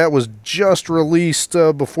 So that was just released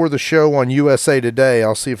before the show on USA Today.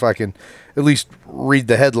 I'll see if I can at least read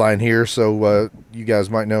the headline here so you guys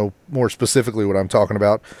might know more specifically what I'm talking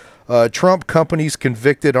about. Trump companies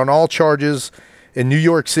convicted on all charges in New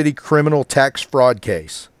York City criminal tax fraud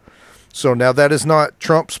case. So now that is not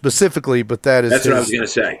Trump specifically, but that's what I was going to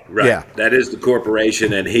say. Right. Yeah. That is the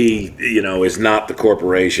corporation, and he, is not the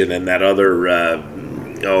corporation. And that other,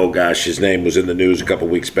 his name was in the news a couple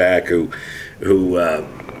weeks back, who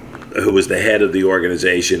was the head of the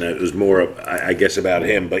organization. It was more, I guess, about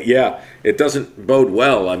him. But yeah, it doesn't bode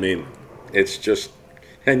well. I mean, it's just,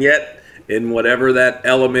 and yet, in whatever that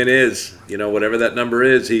element is, whatever that number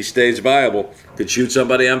is, he stays viable. Could shoot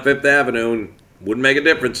somebody on Fifth Avenue and wouldn't make a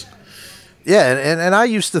difference. Yeah, and I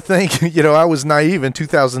used to think, I was naive in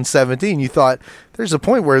 2017. You thought there's a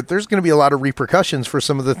point where there's going to be a lot of repercussions for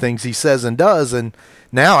some of the things he says and does, and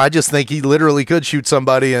now I just think he literally could shoot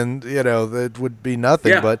somebody, and it would be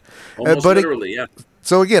nothing. Yeah, but almost literally, yeah.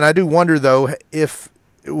 So again, I do wonder though if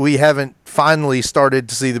we haven't finally started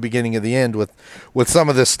to see the beginning of the end with some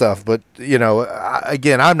of this stuff. But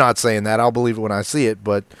again, I'm not saying that. I'll believe it when I see it,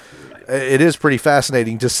 but. It is pretty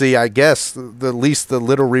fascinating to see, I guess, at least the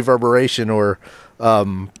little reverberation or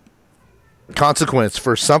consequence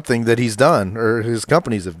for something that he's done or his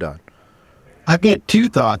companies have done. I've got two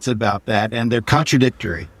thoughts about that, and they're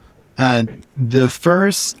contradictory. The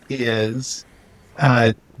first is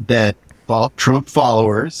that Trump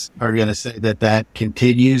followers are going to say that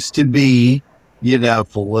continues to be,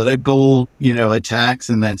 political, attacks,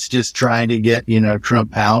 and that's just trying to get,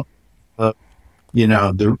 Trump out of,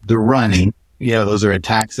 the running. Those are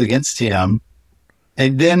attacks against him.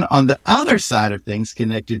 And then on the other side of things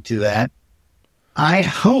connected to that, I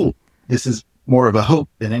hope, this is more of a hope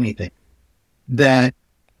than anything, that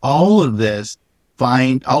all of these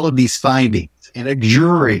findings in a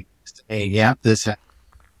jury say, yeah, this happened.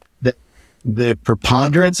 The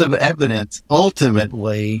preponderance of evidence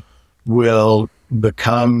ultimately will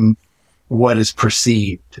become what is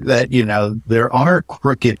perceived. That, there are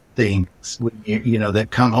crooked things, that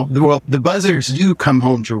come home. Well, the buzzards do come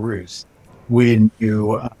home to roost when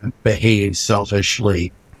you behave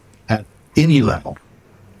selfishly at any level.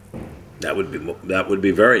 That would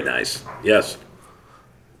be very nice. Yes.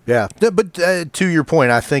 Yeah, but to your point,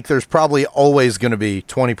 I think there's probably always going to be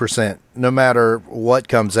 20%, no matter what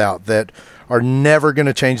comes out, that are never going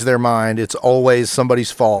to change their mind. It's always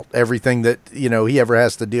somebody's fault, everything that, he ever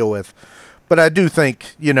has to deal with. But I do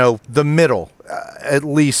think, the middle, at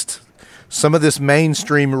least some of this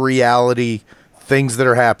mainstream reality, things that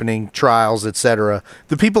are happening, trials, etc.,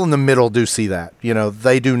 the people in the middle do see that.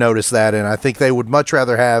 They do notice that, and I think they would much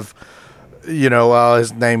rather have,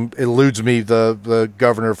 his name eludes me, the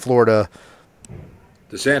governor of Florida,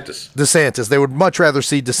 DeSantis. They would much rather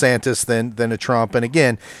see DeSantis than a Trump. And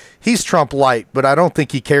again, he's Trump light, but I don't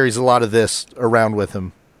think he carries a lot of this around with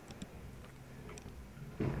him.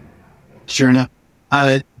 Sure enough.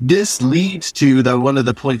 This leads to one of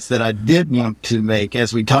the points that I did want to make,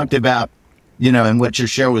 as we talked about, and what your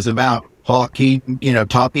show was about, talking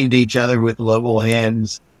to each other with level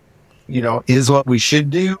heads, is what we should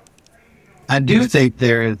do. I do think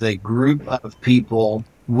there is a group of people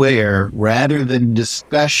where, rather than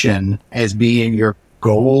discussion as being your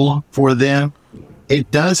goal for them,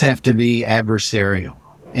 it does have to be adversarial.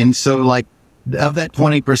 And so, of that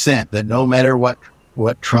 20%, that no matter what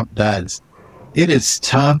Trump does, it is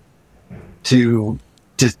tough to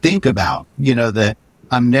think about, that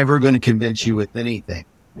I'm never going to convince you with anything.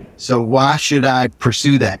 So why should I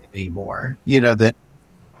pursue that anymore? That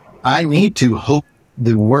I need to hope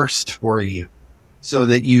the worst for you so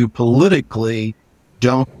that you politically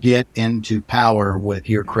don't get into power with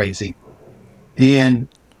your crazy. And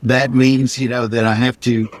that means, that I have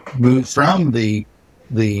to move from the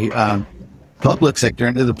public sector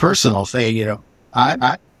into the personal, say,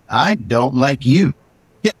 I don't like you.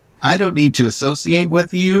 I don't need to associate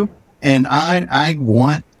with you. And I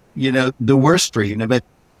want, the worst for you. But,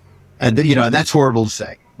 that's horrible to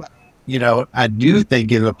say. I do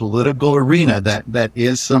think in a political arena that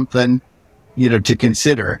is something, to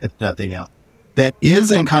consider, if nothing else. That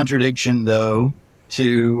is in contradiction, though,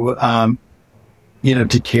 to,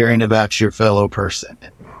 to caring about your fellow person,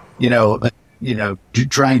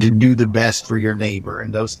 trying to do the best for your neighbor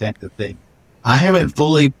and those kinds of things. I haven't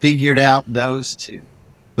fully figured out those two,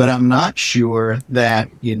 but I'm not sure that,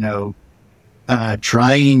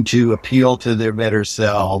 trying to appeal to their better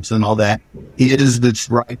selves and all that is the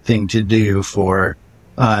right thing to do for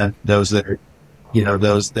those that are,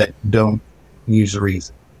 those that don't use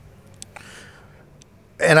reason.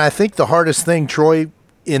 And I think the hardest thing, Troy,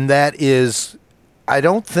 in that is I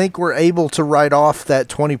don't think we're able to write off that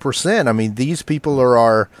 20%. I mean, these people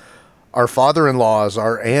are our father-in-laws,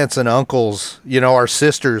 our aunts and uncles, our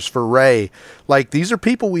sisters for Ray. These are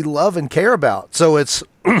people we love and care about. So it's,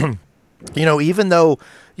 even though,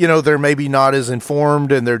 they're maybe not as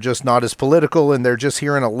informed and they're just not as political and they're just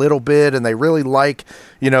hearing a little bit and they really like,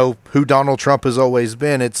 who Donald Trump has always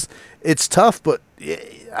been. It's tough, but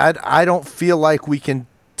I don't feel like we can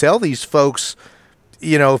tell these folks,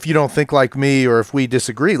 if you don't think like me or if we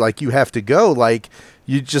disagree, you have to go.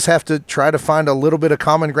 You just have to try to find a little bit of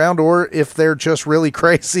common ground, or if they're just really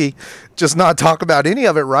crazy, just not talk about any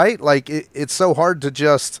of it, right? It's so hard to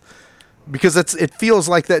just, because it feels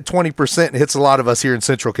like that 20% hits a lot of us here in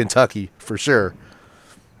Central Kentucky, for sure.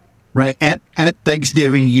 Right. At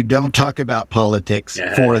Thanksgiving, you don't talk about politics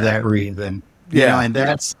for that reason. And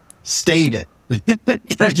that's stated.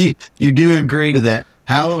 You do agree to that.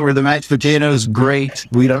 How were the mashed potatoes? Great.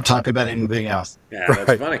 We don't talk about anything else. Yeah,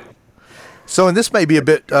 that's funny. So, and this may be a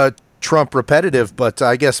bit Trump repetitive, but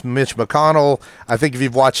I guess Mitch McConnell, I think if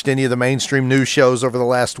you've watched any of the mainstream news shows over the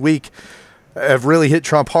last week, have really hit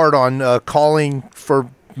Trump hard on calling for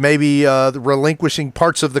maybe relinquishing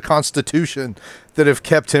parts of the Constitution that have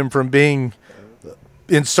kept him from being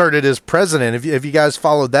inserted as president. Have you guys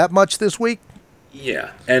followed that much this week?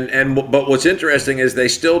 Yeah, but what's interesting is they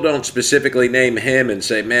still don't specifically name him and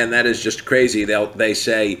say, "Man, that is just crazy." They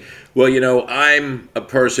say, "Well, I'm a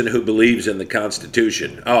person who believes in the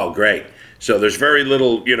Constitution." Oh, great. So there's very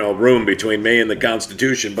little, room between me and the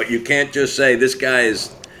Constitution, but you can't just say this guy is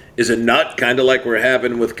a nut, kind of like we're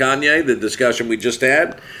having with Kanye, the discussion we just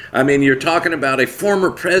had. I mean, you're talking about a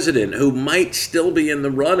former president who might still be in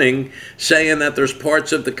the running, saying that there's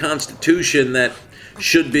parts of the Constitution that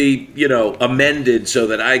should be, amended so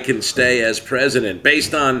that I can stay as president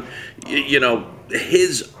based on,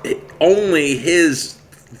 his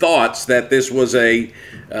thoughts that this was a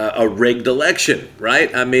rigged election,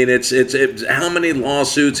 right? I mean, it's how many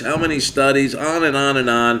lawsuits, how many studies, on and on and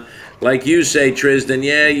on. Like you say, Trizdon,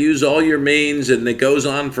 yeah, use all your means, and it goes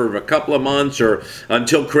on for a couple of months or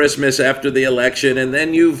until Christmas after the election, and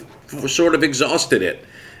then you've sort of exhausted it.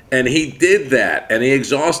 And he did that, and he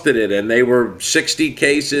exhausted it, and they were 60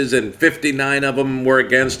 cases, and 59 of them were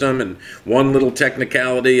against him, and one little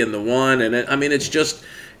technicality in the one, and it's just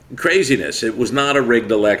craziness. It was not a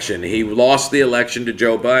rigged election. He lost the election to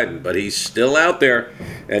Joe Biden, but he's still out there,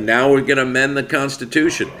 and now we're going to amend the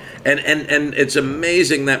Constitution. And it's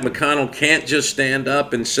amazing that McConnell can't just stand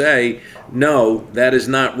up and say, no, that is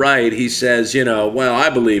not right. He says, well, I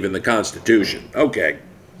believe in the Constitution. Okay,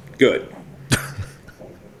 good.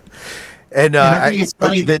 And I think it's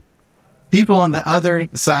funny that people on the other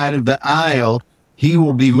side of the aisle, he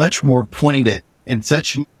will be much more pointed and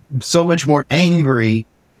so much more angry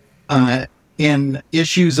in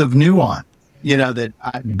issues of nuance.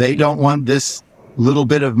 That they don't want this little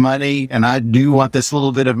bit of money, and I do want this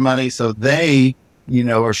little bit of money, so they,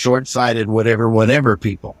 are short-sighted, whatever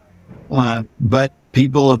people. But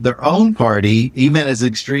people of their own party, even as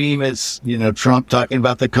extreme as, Trump talking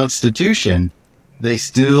about the Constitution, they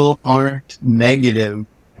still aren't negative,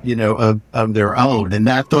 of their own. And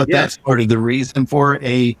I thought that's part of the reason for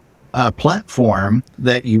a platform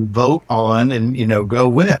that you vote on and, go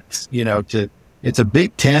with, it's a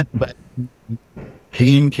big tent, but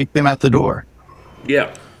he can kick them out the door.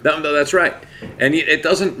 Yeah, no, that's right. And it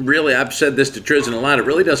doesn't really, I've said this to Trizdon a lot, it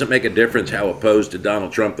really doesn't make a difference how opposed to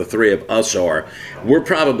Donald Trump the three of us are. We're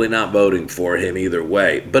probably not voting for him either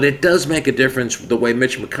way. But it does make a difference the way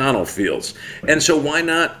Mitch McConnell feels. And so why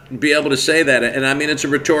not be able to say that? And it's a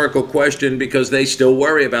rhetorical question because they still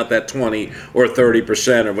worry about that 20 or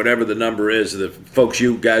 30% or whatever the number is, the folks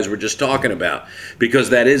you guys were just talking about.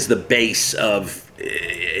 Because that is the base of,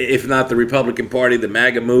 if not the Republican Party, the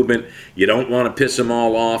MAGA movement. You don't want to piss them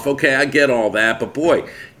all off. Okay, I get all that, but boy,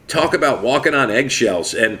 talk about walking on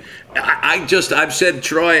eggshells. And I've said,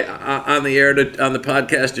 Troy, on the air, on the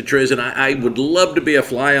podcast to Triz, and I would love to be a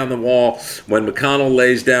fly on the wall when McConnell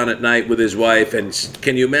lays down at night with his wife. And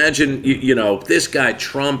can you imagine, this guy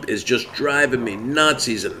Trump is just driving me nuts.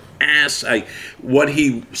 He's an ass. What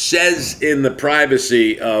he says in the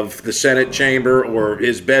privacy of the Senate chamber or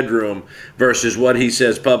his bedroom versus what he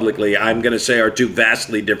says publicly, I'm going to say, are two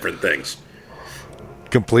vastly different things.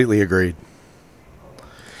 Completely agreed.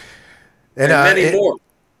 And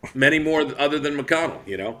many more other than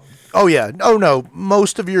McConnell, Oh, yeah. Oh, no.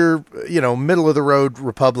 Most of your, middle of the road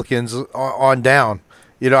Republicans on down,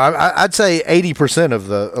 I'd say 80% of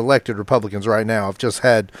the elected Republicans right now have just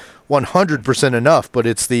had 100% enough, but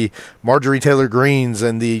it's the Marjorie Taylor Greens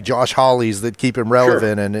and the Josh Hawleys that keep him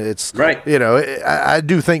relevant. Sure. And it's, right. I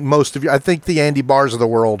do think I think the Andy Barrs of the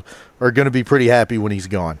world are going to be pretty happy when he's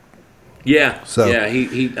gone. Yeah, so. Yeah.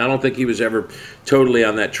 He I don't think he was ever totally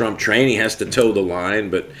on that Trump train. He has to toe the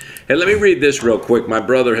line. But hey, let me read this real quick. My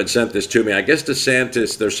brother had sent this to me. I guess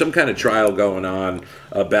DeSantis, there's some kind of trial going on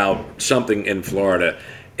about something in Florida.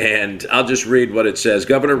 And I'll just read what it says.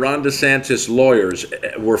 Governor Ron DeSantis' lawyers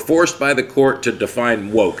were forced by the court to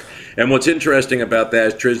define woke. And what's interesting about that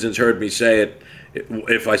is Trizdon's heard me say it.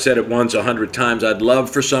 If I said it once 100 times, I'd love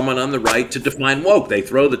for someone on the right to define woke. They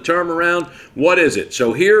throw the term around. What is it?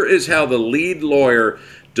 So here is how the lead lawyer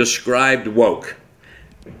described woke.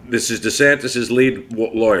 This is DeSantis' lead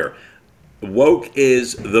lawyer. Woke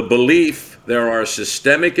is the belief there are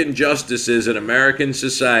systemic injustices in American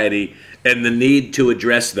society and the need to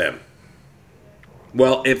address them.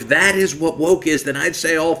 Well, if that is what woke is, then I'd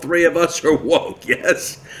say all three of us are woke,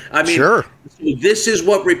 yes? Sure. This is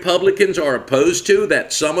what Republicans are opposed to,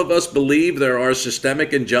 that some of us believe there are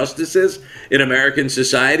systemic injustices in American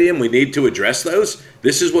society and we need to address those.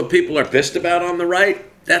 This is what people are pissed about on the right.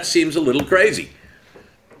 That seems a little crazy.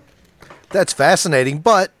 That's fascinating,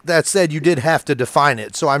 but that said, you did have to define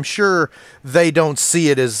it. So I'm sure they don't see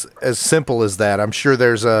it as simple as that. I'm sure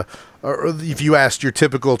there's if you asked your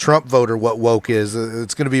typical Trump voter what woke is,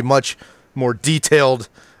 it's going to be much more detailed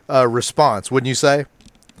response, wouldn't you say?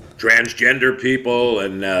 transgender people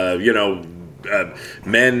and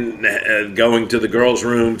men going to the girls'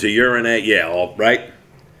 room to urinate. Yeah, all right.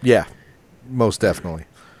 Yeah, most definitely.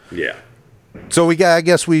 Yeah. So I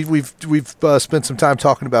guess we've spent some time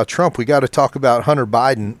talking about Trump. We got to talk about Hunter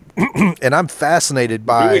Biden, and I'm fascinated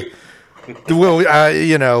by. Well,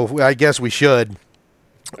 I guess we should.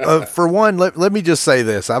 For one, let me just say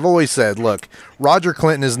this. I've always said, look, Roger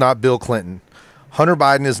Clinton is not Bill Clinton. Hunter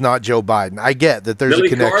Biden is not Joe Biden. I get that there's Billy a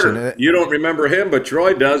connection. Carter. You don't remember him, but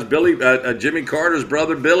Troy does. Jimmy Carter's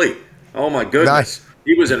brother, Billy. Oh my goodness, Nice.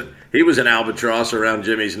 He was an albatross around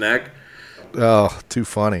Jimmy's neck. Oh, too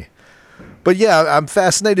funny. But yeah, I'm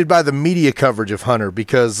fascinated by the media coverage of Hunter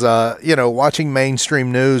because, watching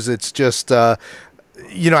mainstream news, it's just, I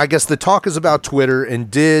guess the talk is about Twitter, and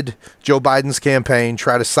did Joe Biden's campaign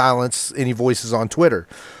try to silence any voices on Twitter?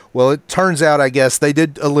 Well, it turns out, I guess, they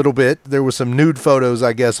did a little bit. There were some nude photos,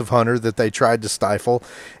 I guess, of Hunter that they tried to stifle,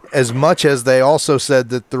 as much as they also said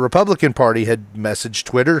that the Republican Party had messaged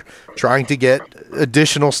Twitter trying to get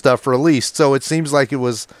additional stuff released. So it seems like it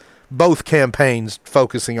was both campaigns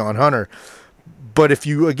focusing on Hunter. But if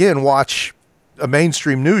you, again, watch a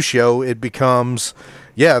mainstream news show, it becomes,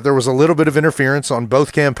 there was a little bit of interference on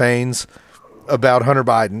both campaigns about Hunter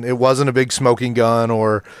Biden. It wasn't a big smoking gun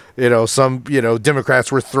or, some, Democrats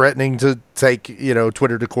were threatening to take,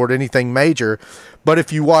 Twitter to court, anything major. But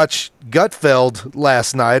if you watch Gutfeld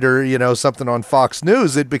last night or, something on Fox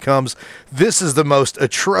News, it becomes, this is the most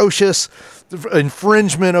atrocious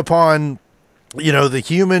infringement upon the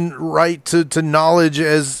human right to knowledge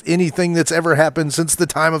as anything that's ever happened since the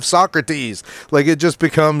time of Socrates. Like, it just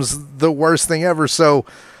becomes the worst thing ever. So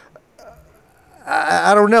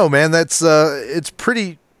I don't know, man. That's it's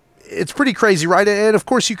pretty crazy, right? And of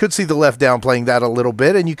course you could see the left downplaying that a little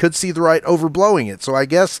bit, and you could see the right overblowing it. So I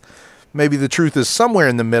guess maybe the truth is somewhere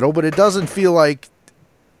in the middle, but it doesn't feel like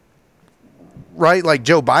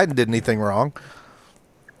Joe Biden did anything wrong.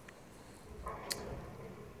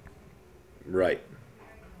 Right.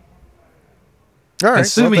 All right.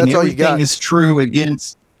 Assuming that's all you got. everything is true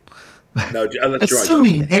against. No, let's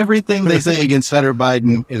Assuming everything they say against Hunter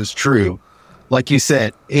Biden is true, like you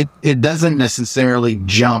said, it doesn't necessarily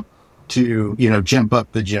jump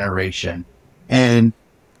up the generation. And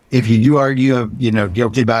if you do argue,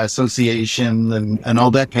 guilty by association and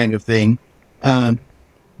all that kind of thing,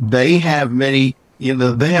 they have many,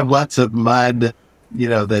 they have lots of mud,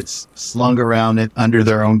 that's slung around it under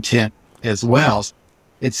their own tent as well.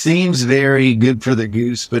 It seems very good for the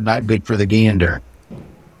goose, but not good for the gander.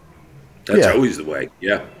 That's always the way.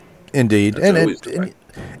 Yeah. Indeed.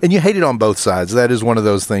 And you hate it on both sides. That is one of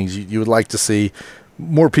those things you would like to see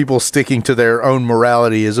more people sticking to their own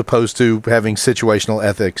morality as opposed to having situational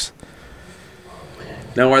ethics.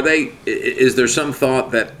 Now, is there some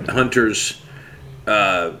thought that Hunter's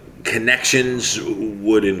connections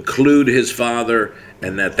would include his father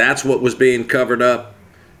and that's what was being covered up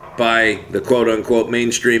by the quote-unquote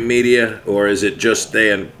mainstream media? Or is it just they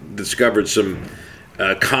had discovered some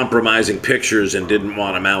compromising pictures and didn't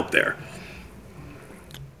want him out there?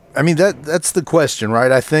 I mean, that's the question,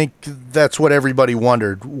 right? I think that's what everybody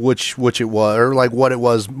wondered, which it was, or like what it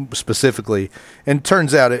was specifically. And it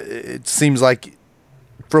turns out it seems like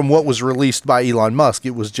from what was released by Elon Musk,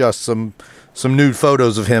 it was just some nude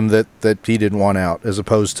photos of him that he didn't want out, as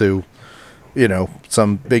opposed to,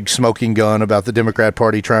 some big smoking gun about the Democrat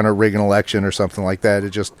Party trying to rig an election or something like that.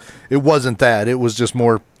 It wasn't that. It was just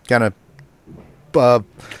more kind of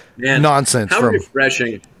nonsense.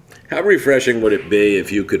 How refreshing would it be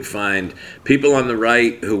if you could find people on the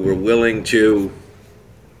right who were willing to,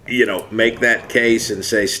 make that case and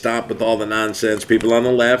say, stop with all the nonsense, people on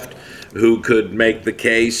the left who could make the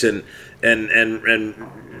case and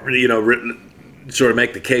sort of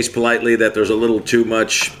make the case politely that there's a little too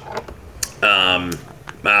much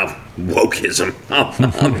wokeism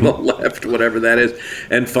on the left, whatever that is,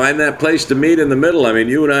 and find that place to meet in the middle. I mean,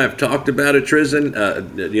 you and I have talked about it,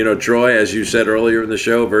 Trizdon. Troy, as you said earlier in the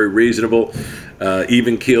show, very reasonable,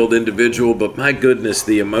 even-keeled individual, but my goodness,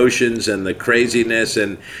 the emotions and the craziness,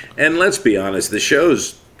 and let's be honest, the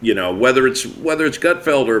shows, whether it's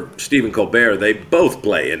Gutfeld or Stephen Colbert, they both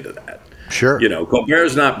play into that. Sure.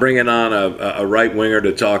 Colbert's not bringing on a right-winger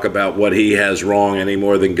to talk about what he has wrong any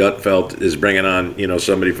more than Gutfeld is bringing on,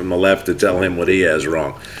 somebody from the left to tell him what he has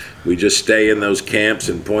wrong. We just stay in those camps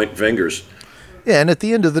and point fingers. Yeah, and at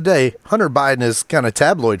the end of the day, Hunter Biden is kind of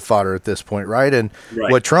tabloid fodder at this point, right? And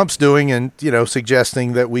what Trump's doing and,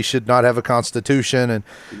 suggesting that we should not have a constitution and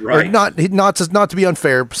or not to be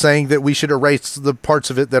unfair, saying that we should erase the parts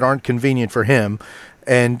of it that aren't convenient for him.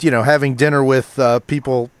 And, having dinner with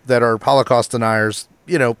people that are Holocaust deniers,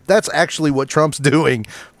 that's actually what Trump's doing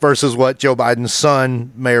versus what Joe Biden's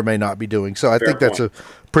son may or may not be doing. So I think that's a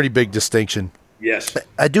pretty big distinction. Yes.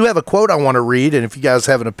 I do have a quote I want to read, and if you guys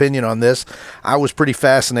have an opinion on this, I was pretty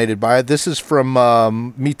fascinated by it. This is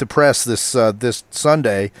from Meet the Press this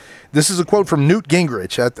Sunday. This is a quote from Newt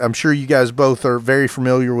Gingrich. I'm sure you guys both are very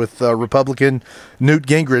familiar with Republican Newt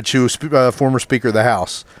Gingrich, who was former Speaker of the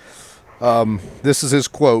House. This is his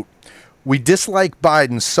quote. "We dislike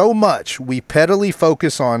Biden so much we pettily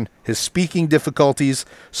focus on his speaking difficulties,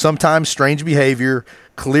 sometimes strange behavior,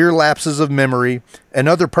 clear lapses of memory, and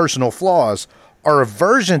other personal flaws. Our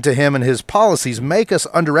aversion to him and his policies make us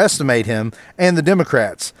underestimate him and the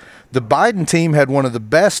Democrats. The Biden team had one of the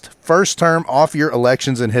best first-term off-year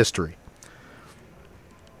elections in history."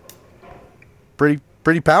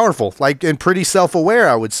 Pretty powerful, and pretty self-aware,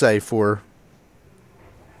 I would say, for...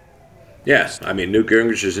 Yes, I mean, Newt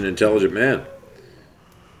Gingrich is an intelligent man.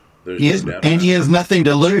 He has nothing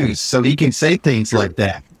to lose, so he can say things like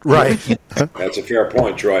that. Right. That's a fair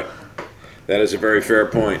point, Troy. That is a very fair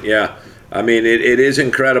point, yeah. I mean, it is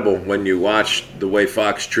incredible when you watch the way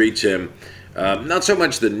Fox treats him. Not so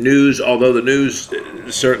much the news, although the news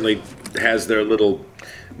certainly has their little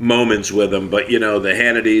moments with him, but, the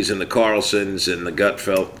Hannitys and the Carlsons and the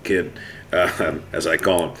Gutfeld kid, as I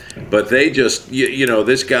call him. But they just,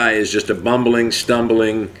 this guy is just a bumbling,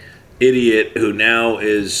 stumbling idiot who now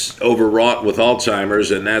is overwrought with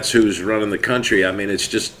Alzheimer's, and that's who's running the country. I mean, it's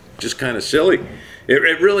just kind of silly.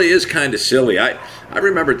 It really is kind of silly. I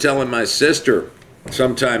remember telling my sister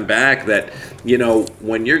sometime back that,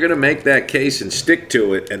 when you're going to make that case and stick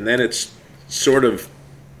to it, and then it's sort of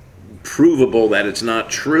provable that it's not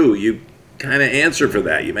true, you kind of answer for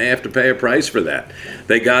that. You may have to pay a price for that.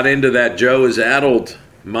 They got into that Joe is addled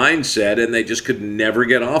mindset, and they just could never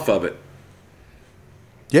get off of it.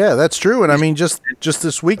 Yeah, that's true. And I mean, just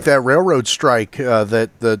this week, that railroad strike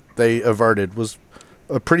that they averted was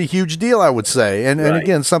a pretty huge deal, I would say. And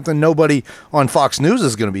again, something nobody on Fox News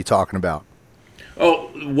is going to be talking about. Oh,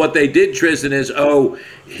 what they did, Trizdon, is,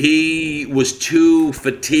 he was too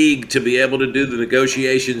fatigued to be able to do the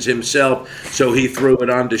negotiations himself, so he threw it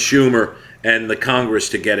on to Schumer and the Congress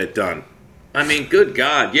to get it done. I mean, good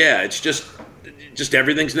God, yeah, it's just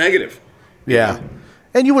everything's negative. Yeah.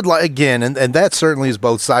 And you would like, again, and that certainly is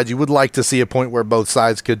both sides, you would like to see a point where both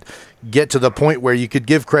sides could get to the point where you could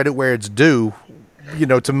give credit where it's due,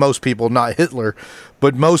 to most people, not Hitler,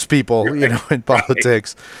 but most people, in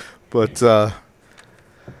politics. But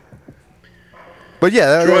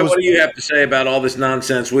yeah. Troy, what do you have to say about all this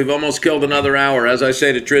nonsense? We've almost killed another hour. As I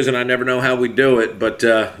say to Trizdon, I never know how we do it, but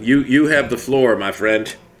you have the floor, my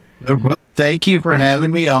friend. Thank you for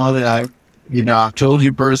having me on. I've told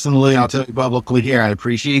you personally, I'll tell you publicly here, I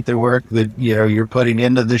appreciate the work that, you're putting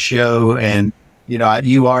into the show, and,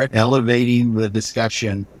 you are elevating the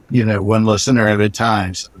discussion, one listener at a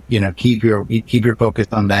time. So, keep your focus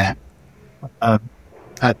on that.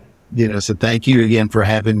 So thank you again for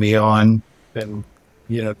having me on. And,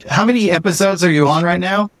 how many episodes are you on right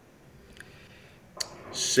now?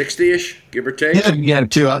 60-ish, give or take.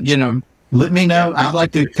 Yeah, let me know. I'd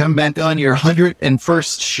like to come back on your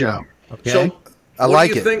 101st show. Okay. So, I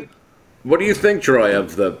like it. What do you think, Troy,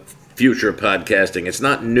 of the future of podcasting? It's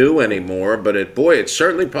not new anymore, but it's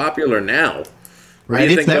certainly popular now.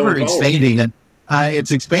 Right, it's never expanding, and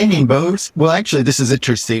it's expanding both. Well, actually, this is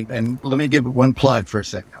interesting, and let me give one plug for a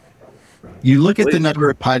second. You look at the number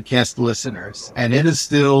of podcast listeners, and it is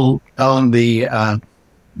still on the, on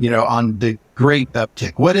the great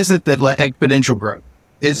uptick. What is it that exponential growth?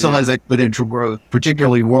 It still has exponential growth,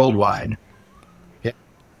 particularly worldwide. Yeah.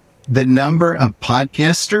 The number of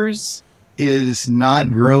podcasters is not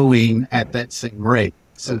growing at that same rate.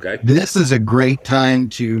 So This is a great time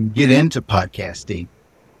to get into podcasting.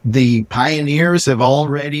 The pioneers have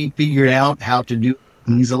already figured out how to do it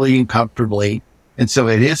easily and comfortably. And so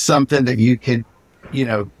it is something that you can,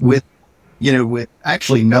 with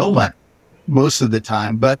actually no money most of the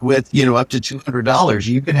time, but with, up to $200,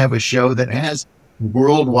 you can have a show that has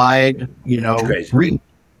worldwide, reach.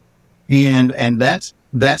 And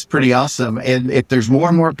that's pretty awesome. And if there's more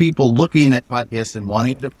and more people looking at podcasts and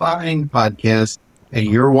wanting to find podcasts, and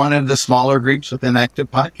you're one of the smaller groups with an active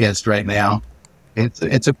podcast right now,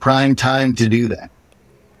 it's a prime time to do that.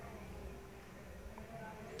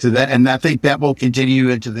 And I think that will continue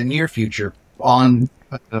into the near future on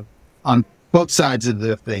both sides of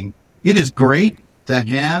the thing. It is great to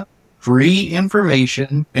have free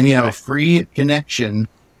information and, free connection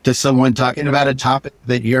to someone talking about a topic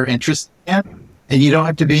that you're interested in, and you don't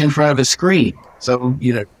have to be in front of a screen. So,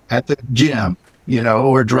 at the gym,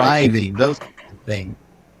 or driving, those things.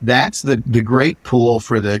 that's the great pool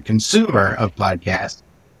for the consumer of podcasters.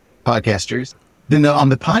 Then on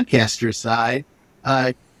the podcaster side,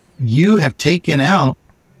 you have taken out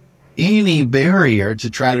any barrier to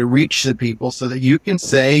try to reach the people so that you can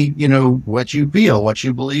say, what you feel, what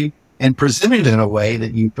you believe, and present it in a way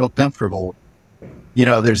that you feel comfortable.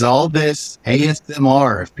 There's all this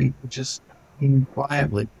ASMR of people just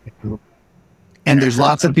quietly. And there's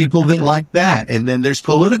lots of people that like that. And then there's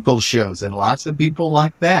political shows and lots of people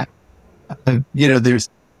like that. There's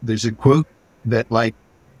a quote that like,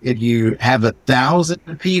 if you have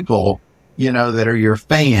 1,000 people, that are your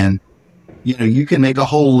fan, you can make a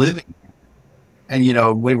whole living. And,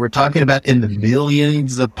 when we're talking about in the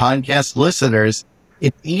millions of podcast listeners,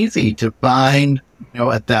 it's easy to find,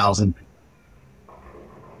 1,000.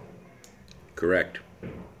 Correct.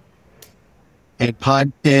 And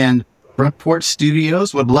Front Porch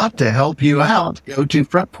Studios would love to help you out. Go to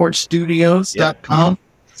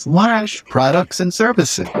frontporchstudios.com/products and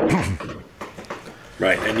services.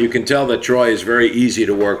 Right. And you can tell that Troy is very easy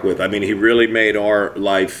to work with. I mean, he really made our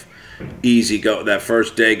life easy. That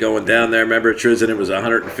first day going down there, remember, Trizdon, it was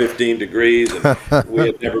 115 degrees and we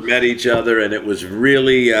had never met each other, and it was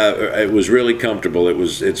really comfortable.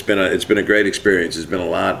 It's been a great experience. It's been a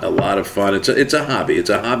lot of fun. It's a hobby. It's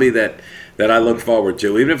a hobby that I look forward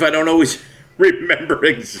to, even if I don't always remember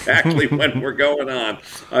exactly when we're going on.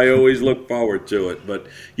 I always look forward to it. But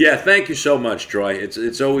yeah, thank you so much, Troy.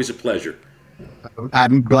 It's always a pleasure.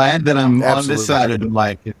 I'm glad that I'm on this side of the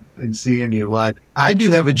mic and seeing you live. I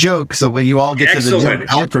do have a joke, so when you all get to the joke,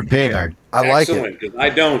 I'm prepared. I like Excellent, it. because I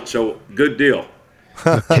don't, so good deal.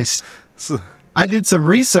 I did some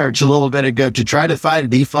research a little bit ago to try to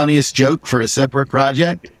find the funniest joke for a separate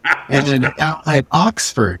project. And then out at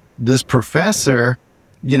Oxford, this professor,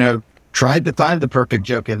 tried to find the perfect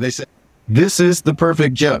joke. And they said, this is the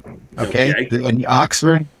perfect joke. Okay. And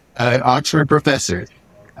Oxford professors,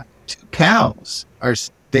 2 cows are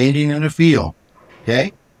standing in a field.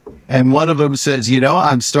 Okay. And one of them says,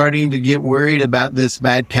 I'm starting to get worried about this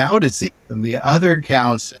bad cow disease. And the other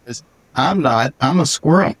cow says, I'm not, I'm a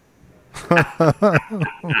squirrel.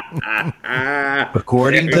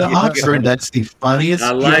 According to Oxford, that's the funniest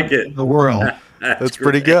joke in the world. That's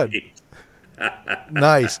pretty good.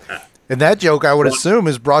 Nice. And that joke, I would assume,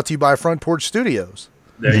 is brought to you by Front Porch Studios.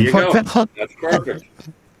 There you go. That's perfect.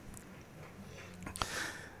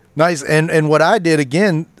 Nice. And what I did,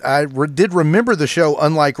 again, I did remember the show,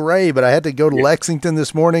 unlike Ray, but I had to go to Lexington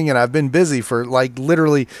this morning, and I've been busy for like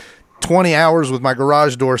literally 20 hours with my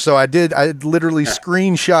garage door. So I literally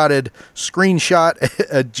screenshot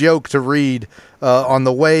a joke to read on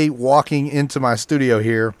the way walking into my studio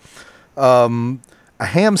here. A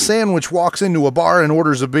ham sandwich walks into a bar and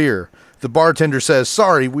orders a beer. The bartender says,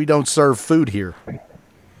 "Sorry, we don't serve food here."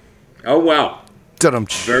 Oh, wow.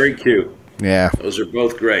 Da-dum-tsh. Very cute. Yeah. Those are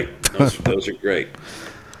both great. Those are great.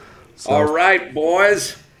 All right,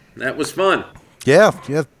 boys. That was fun. Yeah.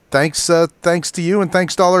 Thanks to you, and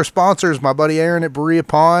thanks to all our sponsors. My buddy Aaron at Berea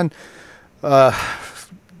Pond.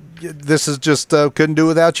 This is just couldn't do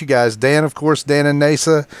without you guys. Dan, of course, Dan and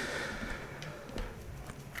Nasa.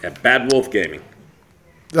 At Bad Wolf Gaming.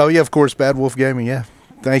 Oh yeah, of course, Bad Wolf Gaming. Yeah.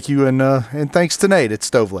 Thank you, and thanks to Nate at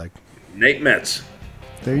Stoveleg. Nate Metz.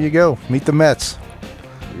 There you go. Meet the Mets.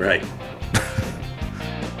 Right.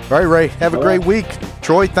 All right, Ray. Have a great week.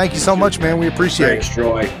 Troy, thank you so much, man. We appreciate it. Thanks,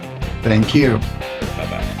 Troy. Thank you.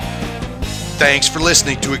 Bye-bye. Thanks for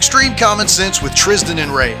listening to Extreme Common Sense with Trizdon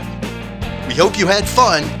and Ray. We hope you had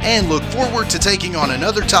fun and look forward to taking on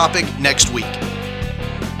another topic next week.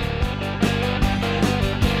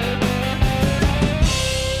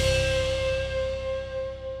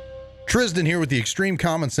 Trizdon here with the Extreme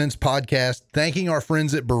Common Sense podcast, thanking our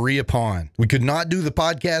friends at Berea Pond. We could not do the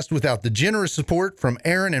podcast without the generous support from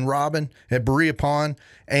Aaron and Robin at Berea Pond,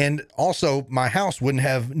 and also my house wouldn't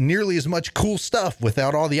have nearly as much cool stuff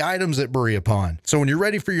without all the items at Berea Pond. So when you're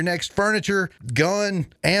ready for your next furniture, gun,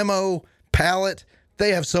 ammo, pallet,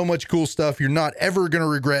 they have so much cool stuff, you're not ever going to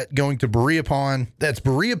regret going to Berea Pond. That's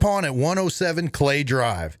Berea Pond at 107 Clay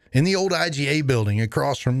Drive in the old IGA building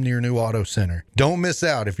across from your new auto center. Don't miss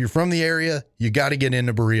out. If you're from the area, you got to get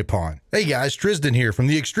into Berea Pond. Hey guys, Trizdon here from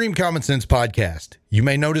the Extreme Common Sense podcast. You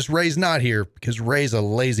may notice Ray's not here because Ray's a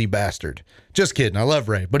lazy bastard. Just kidding. I love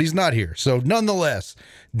Ray, but he's not here. So nonetheless,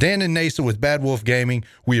 Dan and Nasa with Bad Wolf Gaming,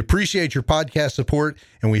 we appreciate your podcast support,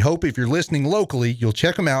 and we hope if you're listening locally, you'll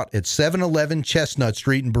check them out at 711 Chestnut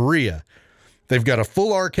Street in Berea. They've got a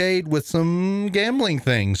full arcade with some gambling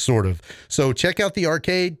things, sort of. So check out the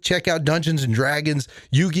arcade, check out Dungeons & Dragons,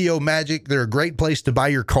 Yu-Gi-Oh! Magic. They're a great place to buy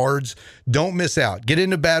your cards. Don't miss out. Get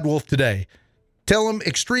into Bad Wolf today. Tell them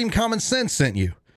Extreme Common Sense sent you.